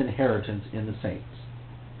of His inheritance in the saints.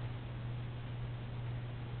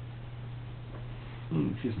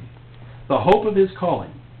 Excuse me. The hope of His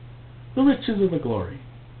calling. The riches of the glory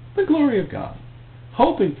of God.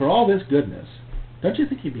 Hoping for all this goodness. Don't you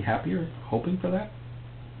think you'd be happier hoping for that?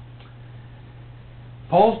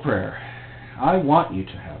 Paul's prayer. I want you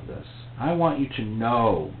to have this. I want you to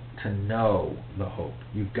know the hope.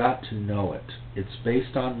 You've got to know it. It's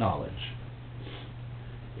based on knowledge.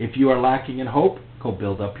 If you are lacking in hope, go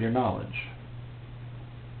build up your knowledge.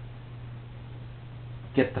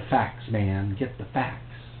 Get the facts, man. Get the facts.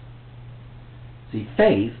 See,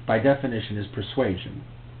 faith, by definition, is persuasion.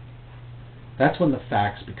 That's when the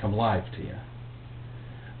facts become live to you.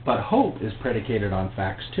 But hope is predicated on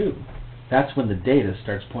facts, too. That's when the data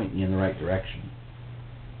starts pointing you in the right direction.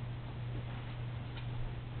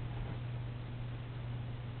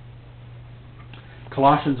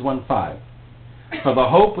 Colossians 1:5. For the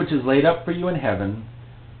hope which is laid up for you in heaven,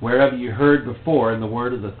 whereof you heard before in the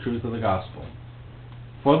word of the truth of the gospel.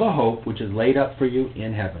 For the hope which is laid up for you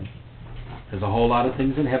in heaven. There's a whole lot of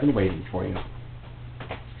things in heaven waiting for you.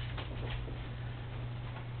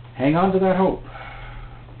 Hang on to that hope.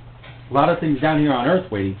 A lot of things down here on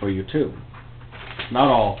earth waiting for you too. Not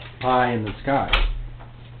all pie in the sky.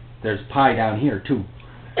 There's pie down here too.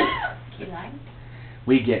 Key lime?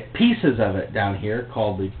 We get pieces of it down here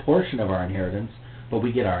called the portion of our inheritance, but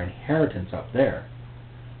we get our inheritance up there.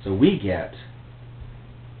 So we get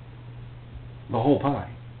the whole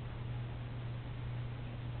pie.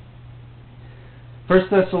 1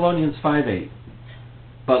 Thessalonians 5:8.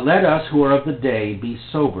 But let us who are of the day be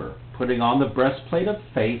sober, putting on the breastplate of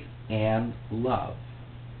faith and love.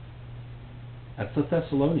 That's the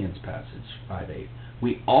Thessalonians passage, 5:8.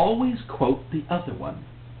 We always quote the other one.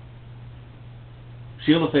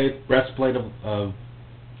 Shield of faith, breastplate of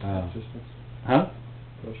Righteousness.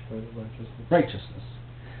 Breastplate of righteousness. Righteousness.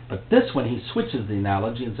 But this one, he switches the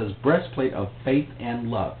analogy and says breastplate of faith and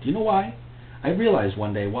love. Do you know why? I realized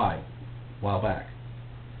one day why, a while back.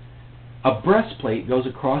 A breastplate goes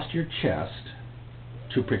across your chest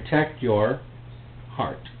to protect your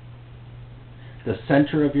heart. The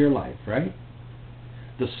center of your life, right?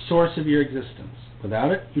 The source of your existence.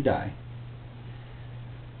 Without it, you die.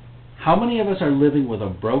 How many of us are living with a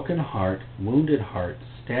broken heart, wounded heart,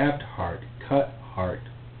 stabbed heart, cut heart,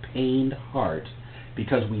 pained heart,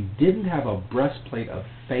 because we didn't have a breastplate of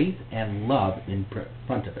faith and love in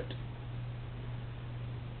front of it?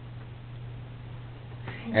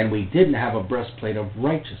 And we didn't have a breastplate of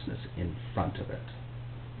righteousness in front of it.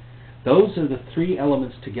 Those are the three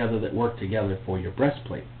elements together that work together for your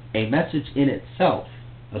breastplate. A message in itself,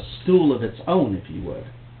 a stool of its own, if you would.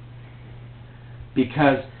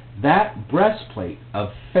 Because that breastplate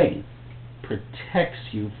of faith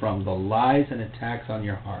protects you from the lies and attacks on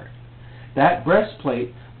your heart. That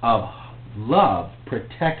breastplate of love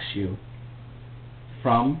protects you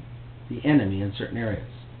from the enemy in certain areas.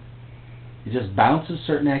 It just bounces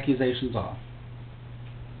certain accusations off.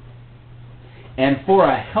 And for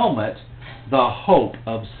a helmet, the hope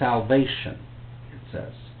of salvation, it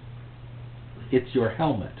says. It's your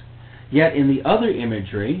helmet. Yet in the other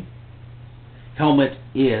imagery, helmet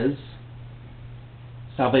is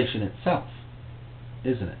salvation itself,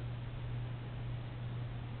 isn't it?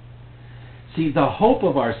 See, the hope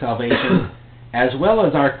of our salvation, as well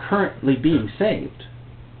as our currently being saved,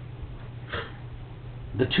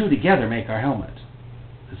 the two together make our helmet.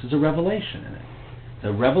 This is a revelation in it. It's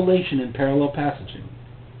a revelation in parallel passaging.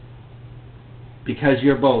 Because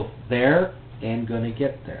you're both there and going to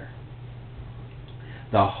get there.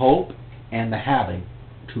 The hope and the having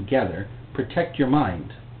together protect your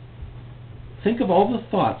mind. Think of all the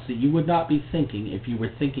thoughts that you would not be thinking if you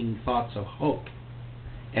were thinking thoughts of hope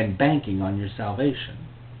and banking on your salvation.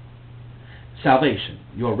 Salvation,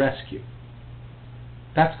 your rescue.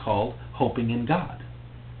 That's called hoping in God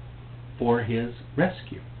for His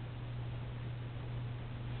rescue.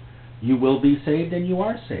 You will be saved and you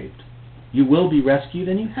are saved. You will be rescued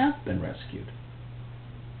and you have been rescued.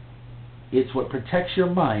 It's what protects your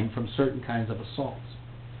mind from certain kinds of assaults.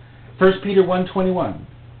 1 Peter 1:21,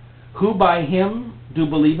 who by Him do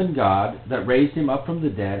believe in God, that raised Him up from the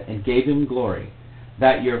dead and gave Him glory,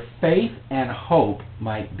 that your faith and hope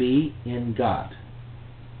might be in God.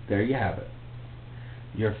 There you have it.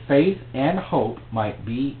 Your faith and hope might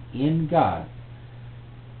be in God.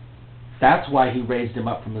 That's why He raised Him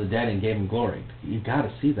up from the dead and gave Him glory. You've got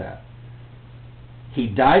to see that. He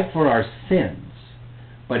died for our sins,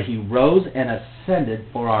 but He rose and ascended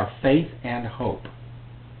for our faith and hope.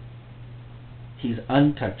 He's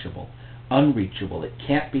untouchable, unreachable. It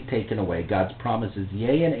can't be taken away. God's promise is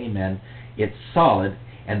yea and amen. It's solid,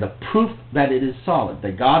 and the proof that it is solid,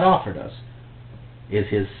 that God offered us, is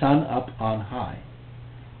His Son up on high,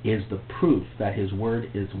 is the proof that His word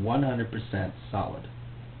is 100% solid.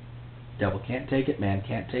 Devil can't take it, man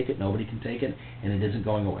can't take it, nobody can take it, and it isn't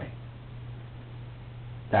going away.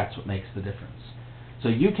 That's what makes the difference. So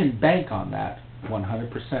you can bank on that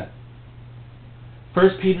 100%. 1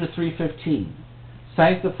 Peter 3:15,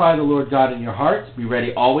 sanctify the Lord God in your hearts, be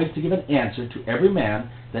ready always to give an answer to every man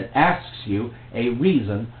that asks you a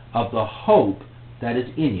reason of the hope that is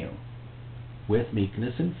in you, with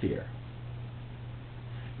meekness and fear.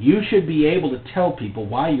 You should be able to tell people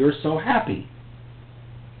why you're so happy.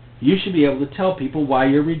 You should be able to tell people why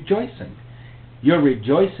you're rejoicing. Your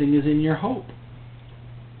rejoicing is in your hope.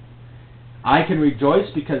 I can rejoice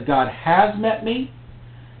because God has met me,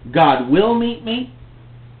 God will meet me,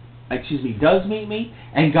 does meet me,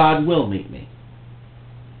 and God will meet me.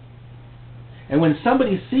 And when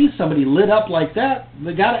somebody sees somebody lit up like that,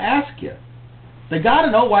 they got to ask you. They got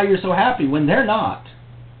to know why you're so happy when they're not.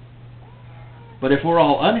 But if we're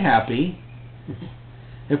all unhappy,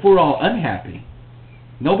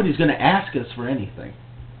 nobody's going to ask us for anything.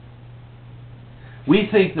 We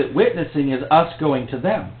think that witnessing is us going to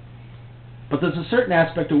them. But there's a certain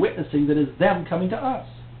aspect of witnessing that is them coming to us.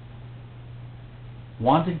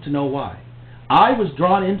 Wanting to know why. I was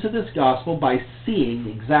drawn into this gospel by seeing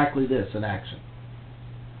exactly this in action.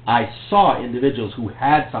 I saw individuals who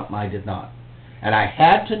had something I did not. And I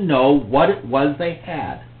had to know what it was they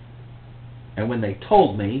had. And when they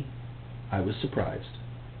told me, I was surprised.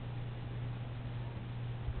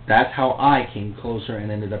 That's how I came closer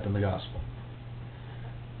and ended up in the gospel.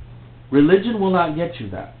 Religion will not get you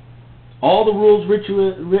that. All the rules,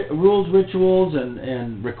 rituals,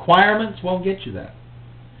 and requirements won't get you that.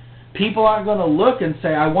 People aren't going to look and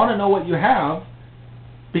say, I want to know what you have,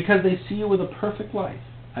 because they see you with a perfect life.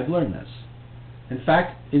 I've learned this. In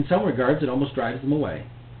fact, in some regards, it almost drives them away.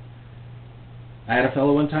 I had a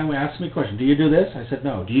fellow one time who asked me a question. Do you do this? I said,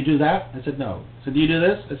 no. Do you do that? I said, no. I said, do you do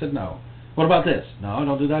this? I said, no. What about this? No, I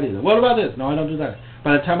don't do that either. What about this? No, I don't do that.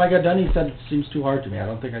 By the time I got done, he said, it seems too hard to me. I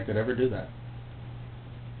don't think I could ever do that.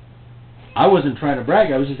 I wasn't trying to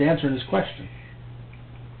brag. I was just answering his question.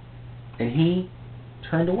 And he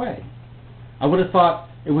turned away. I would have thought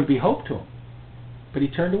it would be hope to him. But he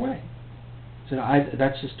turned away. He said,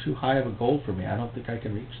 that's just too high of a goal for me. I don't think I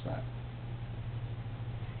can reach that.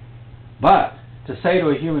 But to say to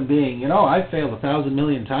a human being, you know, I've failed 1,000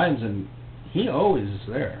 million times and he always is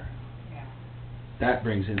there. Yeah. That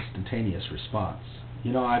brings instantaneous response.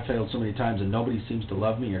 You know, I failed so many times and nobody seems to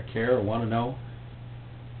love me or care or want to know.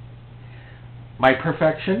 My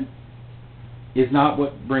perfection is not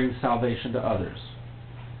what brings salvation to others.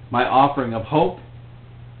 My offering of hope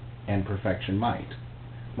and perfection might.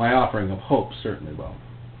 My offering of hope certainly will.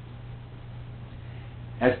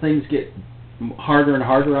 As things get harder and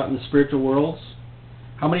harder out in the spiritual worlds,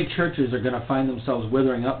 how many churches are going to find themselves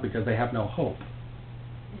withering up because they have no hope?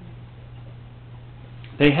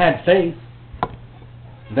 They had faith,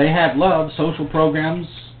 they had love, social programs,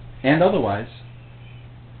 and otherwise,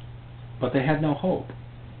 but they had no hope.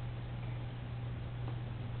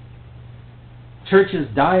 Churches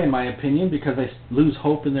die, in my opinion, because they lose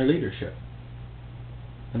hope in their leadership.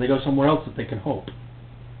 And they go somewhere else that they can hope.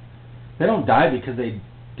 They don't die because they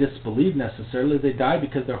disbelieve necessarily. They die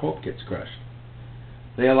because their hope gets crushed.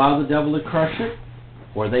 They allow the devil to crush it,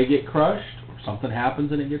 or they get crushed, or something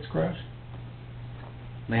happens and it gets crushed.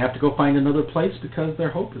 And they have to go find another place because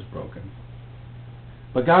their hope is broken.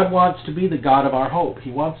 But God wants to be the God of our hope.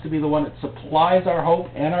 He wants to be the one that supplies our hope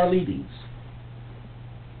and our leadings.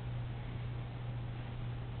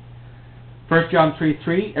 1 John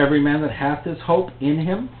 3:3, every man that hath this hope in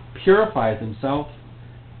him purifieth himself,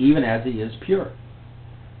 even as he is pure.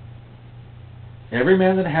 Every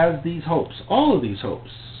man that has these hopes, all of these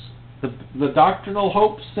hopes, the doctrinal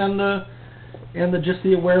hopes and the just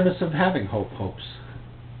the awareness of having hopes.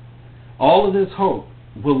 All of this hope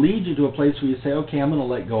will lead you to a place where you say, okay, I'm going to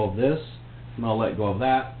let go of this, I'm going to let go of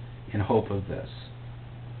that, in hope of this.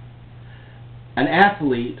 An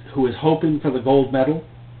athlete who is hoping for the gold medal,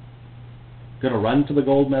 going to run for the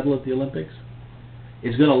gold medal at the Olympics,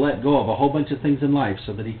 is going to let go of a whole bunch of things in life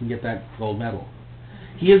so that he can get that gold medal.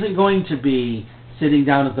 He isn't going to be sitting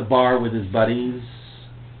down at the bar with his buddies,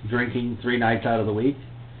 drinking 3 nights out of the week.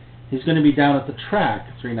 He's going to be down at the track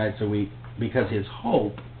 3 nights a week because his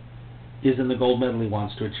hope is in the gold medal he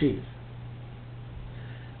wants to achieve.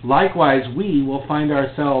 Likewise, we will find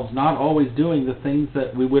ourselves not always doing the things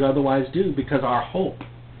that we would otherwise do because our hope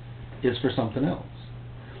is for something else.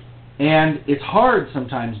 And it's hard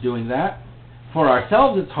sometimes doing that. For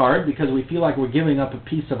ourselves it's hard because we feel like we're giving up a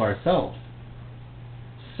piece of ourselves,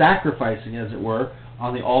 sacrificing, as it were,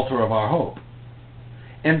 on the altar of our hope.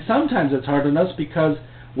 And sometimes it's hard on us because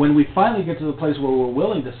when we finally get to the place where we're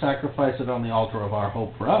willing to sacrifice it on the altar of our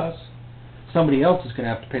hope for us, somebody else is going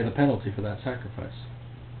to have to pay the penalty for that sacrifice.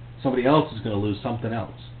 Somebody else is going to lose something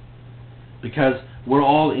else. Because we're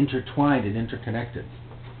all intertwined and interconnected.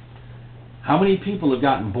 How many people have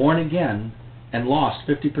gotten born again and lost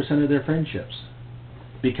 50% of their friendships?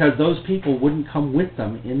 Because those people wouldn't come with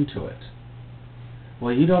them into it.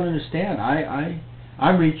 Well, you don't understand.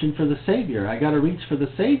 I'm reaching for the Savior. I got to reach for the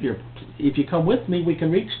Savior. If you come with me, we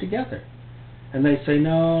can reach together. And they say,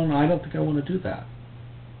 no, I don't think I want to do that.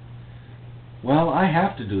 Well, I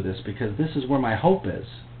have to do this because this is where my hope is.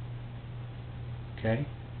 Okay?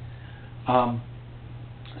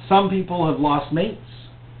 Some people have lost mates,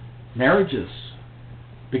 marriages,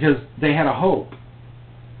 because they had a hope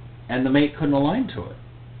and the mate couldn't align to it.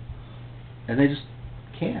 And they just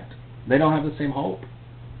can't. They don't have the same hope.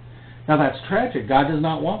 Now that's tragic. God does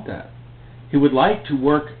not want that. He would like to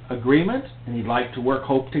work agreement and he'd like to work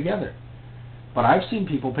hope together. But I've seen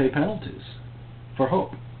people pay penalties for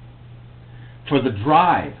hope, for the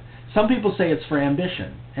drive. Some people say it's for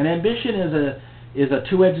ambition. And ambition is a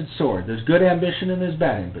two-edged sword. There's good ambition and there's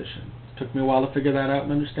bad ambition. It took me a while to figure that out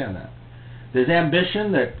and understand that. There's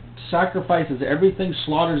ambition that sacrifices everything,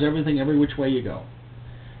 slaughters everything, every which way you go.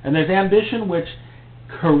 And there's ambition which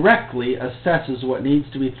correctly assesses what needs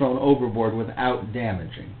to be thrown overboard without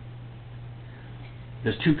damaging.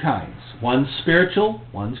 There's two kinds. One's spiritual,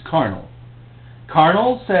 one's carnal.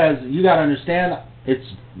 Carnal says, you got to understand, it's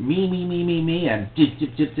me, and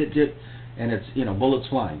dip, and it's, bullets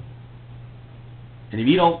flying. And if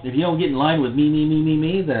you don't get in line with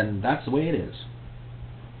me, then that's the way it is.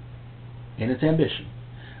 And it's ambition.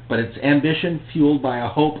 But it's ambition fueled by a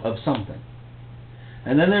hope of something.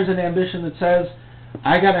 And then there's an ambition that says,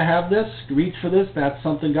 I got to have this, reach for this, that's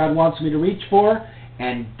something God wants me to reach for,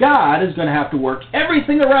 and God is going to have to work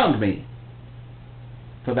everything around me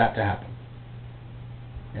for that to happen.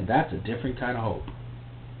 And that's a different kind of hope.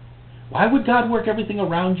 Why would God work everything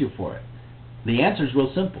around you for it? The answer is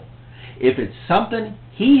real simple. If it's something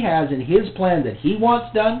He has in His plan that He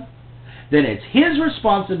wants done, then it's His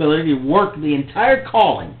responsibility to work the entire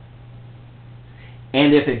calling.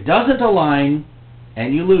 And if it doesn't align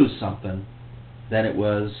and you lose something, then it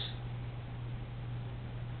was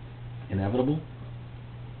inevitable.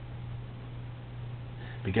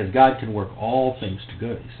 Because God can work all things to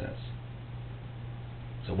good, He says.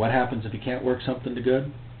 So what happens if He can't work something to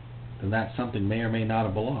good? Then that something may or may not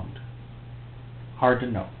have belonged. Hard to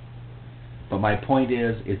know. But my point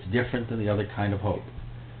is, it's different than the other kind of hope.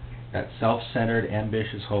 That self-centered,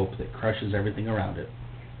 ambitious hope that crushes everything around it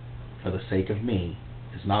for the sake of me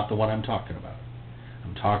is not the one I'm talking about.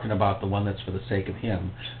 I'm talking about the one that's for the sake of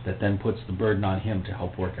Him, that then puts the burden on Him to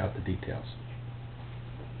help work out the details.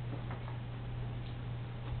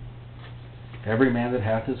 Every man that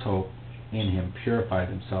hath his hope in Him purified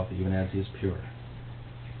himself even as he is pure.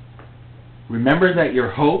 Remember that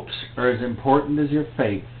your hopes are as important as your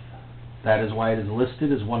faith. That is why it is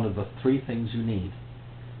listed as one of the three things you need.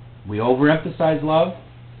 We overemphasize love,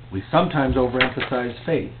 we sometimes overemphasize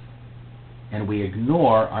faith, and we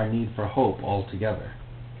ignore our need for hope altogether.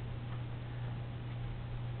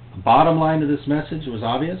 The bottom line of this message was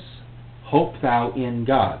obvious. Hope thou in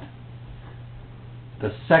God.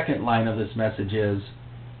 The second line of this message is,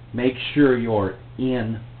 make sure you're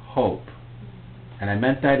in hope. And I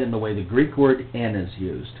meant that in the way the Greek word "en" is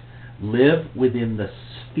used. Live within the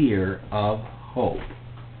sphere of hope.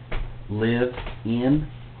 Live in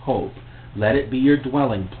hope. Let it be your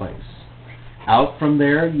dwelling place. Out from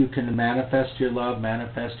there, you can manifest your love,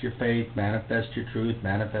 manifest your faith, manifest your truth,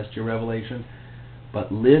 manifest your revelation.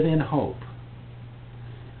 But live in hope.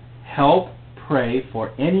 Help pray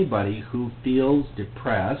for anybody who feels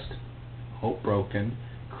depressed, hope broken,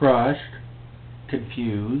 crushed,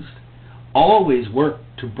 confused. Always work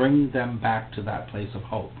to bring them back to that place of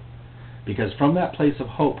hope. Because from that place of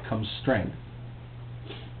hope comes strength.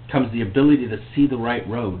 Comes the ability to see the right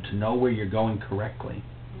road, to know where you're going correctly.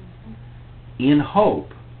 In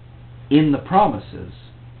hope, in the promises,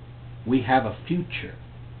 we have a future.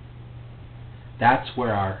 That's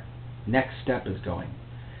where our next step is going.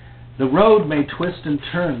 The road may twist and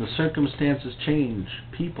turn, the circumstances change,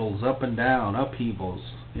 people's up and down, upheavals,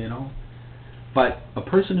 But a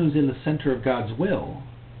person who's in the center of God's will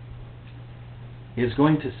is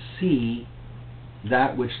going to see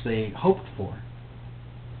that which they hoped for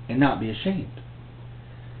and not be ashamed.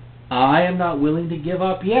 I am not willing to give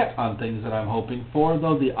up yet on things that I'm hoping for,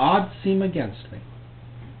 though the odds seem against me.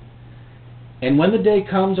 And when the day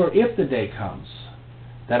comes, or if the day comes,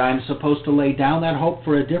 that I'm supposed to lay down that hope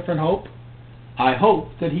for a different hope, I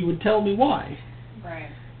hope that He would tell me why.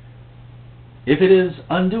 Right. If it is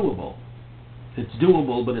undoable, it's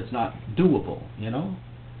doable, but it's not doable,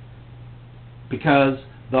 Because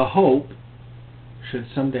the hope should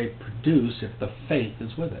someday produce if the faith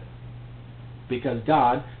is with it. Because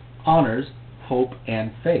God honors hope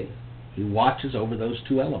and faith. He watches over those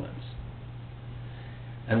two elements.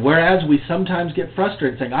 And whereas we sometimes get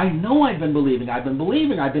frustrated saying, I know I've been believing, I've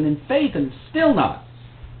been in faith, and still not.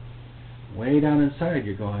 Way down inside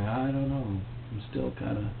you're going, I don't know. I'm still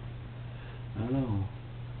kind of, I don't know.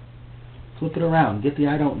 Flip it around. Get the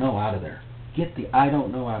I don't know out of there. Get the I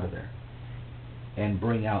don't know out of there. And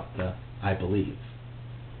bring out the I believe.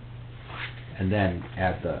 And then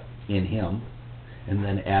add the in Him. And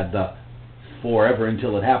then add the forever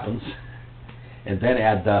until it happens. And then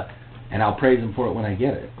add the and I'll praise Him for it when I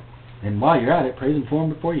get it. And while you're at it, praise Him for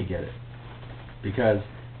Him before you get it. Because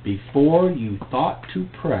before you thought to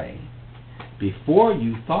pray, before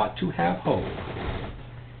you thought to have hope,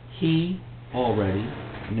 He already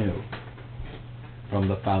knew. From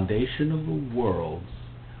the foundation of the world,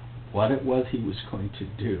 what it was he was going to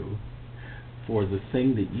do for the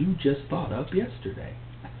thing that you just thought up yesterday.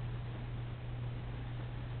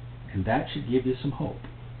 And that should give you some hope.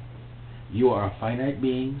 You are a finite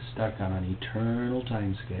being stuck on an eternal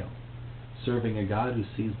time scale, serving a God who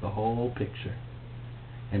sees the whole picture.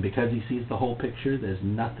 And because he sees the whole picture, there's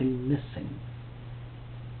nothing missing.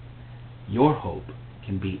 Your hope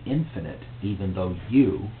can be infinite even though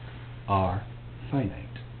you are finite.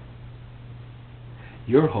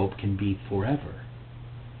 Your hope can be forever,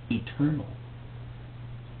 eternal,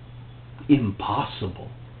 impossible,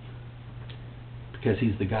 because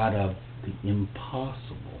he's the God of the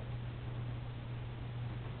impossible.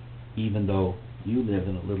 Even though you live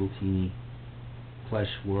in a little teeny flesh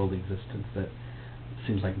world existence that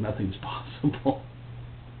seems like nothing's possible.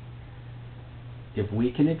 If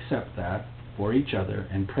we can accept that for each other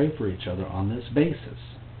and pray for each other on this basis,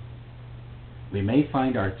 we may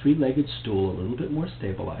find our three-legged stool a little bit more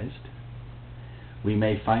stabilized. We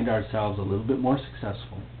may find ourselves a little bit more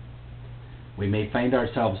successful. We may find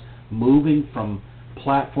ourselves moving from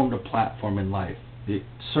platform to platform in life. The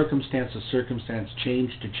circumstance to circumstance,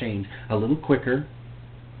 change to change, a little quicker,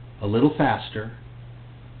 a little faster.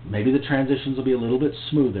 Maybe the transitions will be a little bit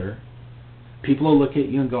smoother. People will look at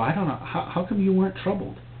you and go, I don't know, how come you weren't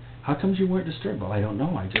troubled? How come you weren't disturbed? Well, I don't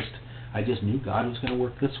know. I just knew God was going to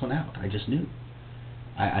work this one out. I just knew.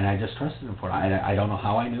 And I just trusted him for it. I don't know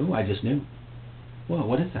how I knew. I just knew. Well,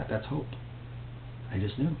 what is that? That's hope. I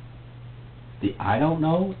just knew. The I don't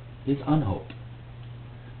know is unhope.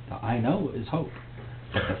 The I know is hope.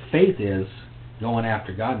 But the faith is going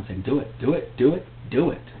after God and saying, do it, do it, do it,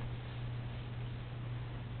 do it.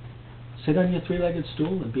 Sit on your three-legged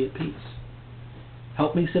stool and be at peace.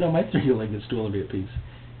 Help me sit on my three-legged stool and be at peace.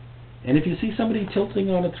 And if you see somebody tilting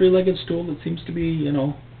on a three-legged stool that seems to be,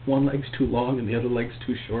 one leg's too long and the other leg's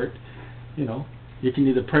too short, you can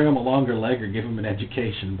either pray them a longer leg or give them an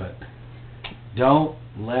education, but don't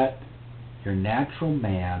let your natural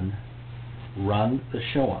man run the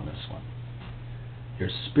show on this one. Your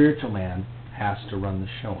spiritual man has to run the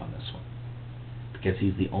show on this one, because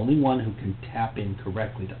he's the only one who can tap in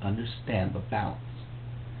correctly to understand the balance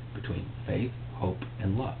between faith, hope,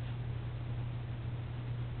 and love.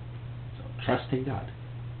 So trust in God.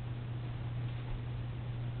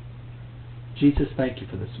 Jesus, thank you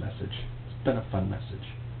for this message. It's been a fun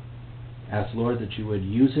message. Ask, Lord, that you would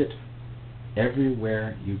use it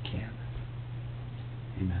everywhere you can.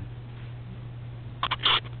 Amen.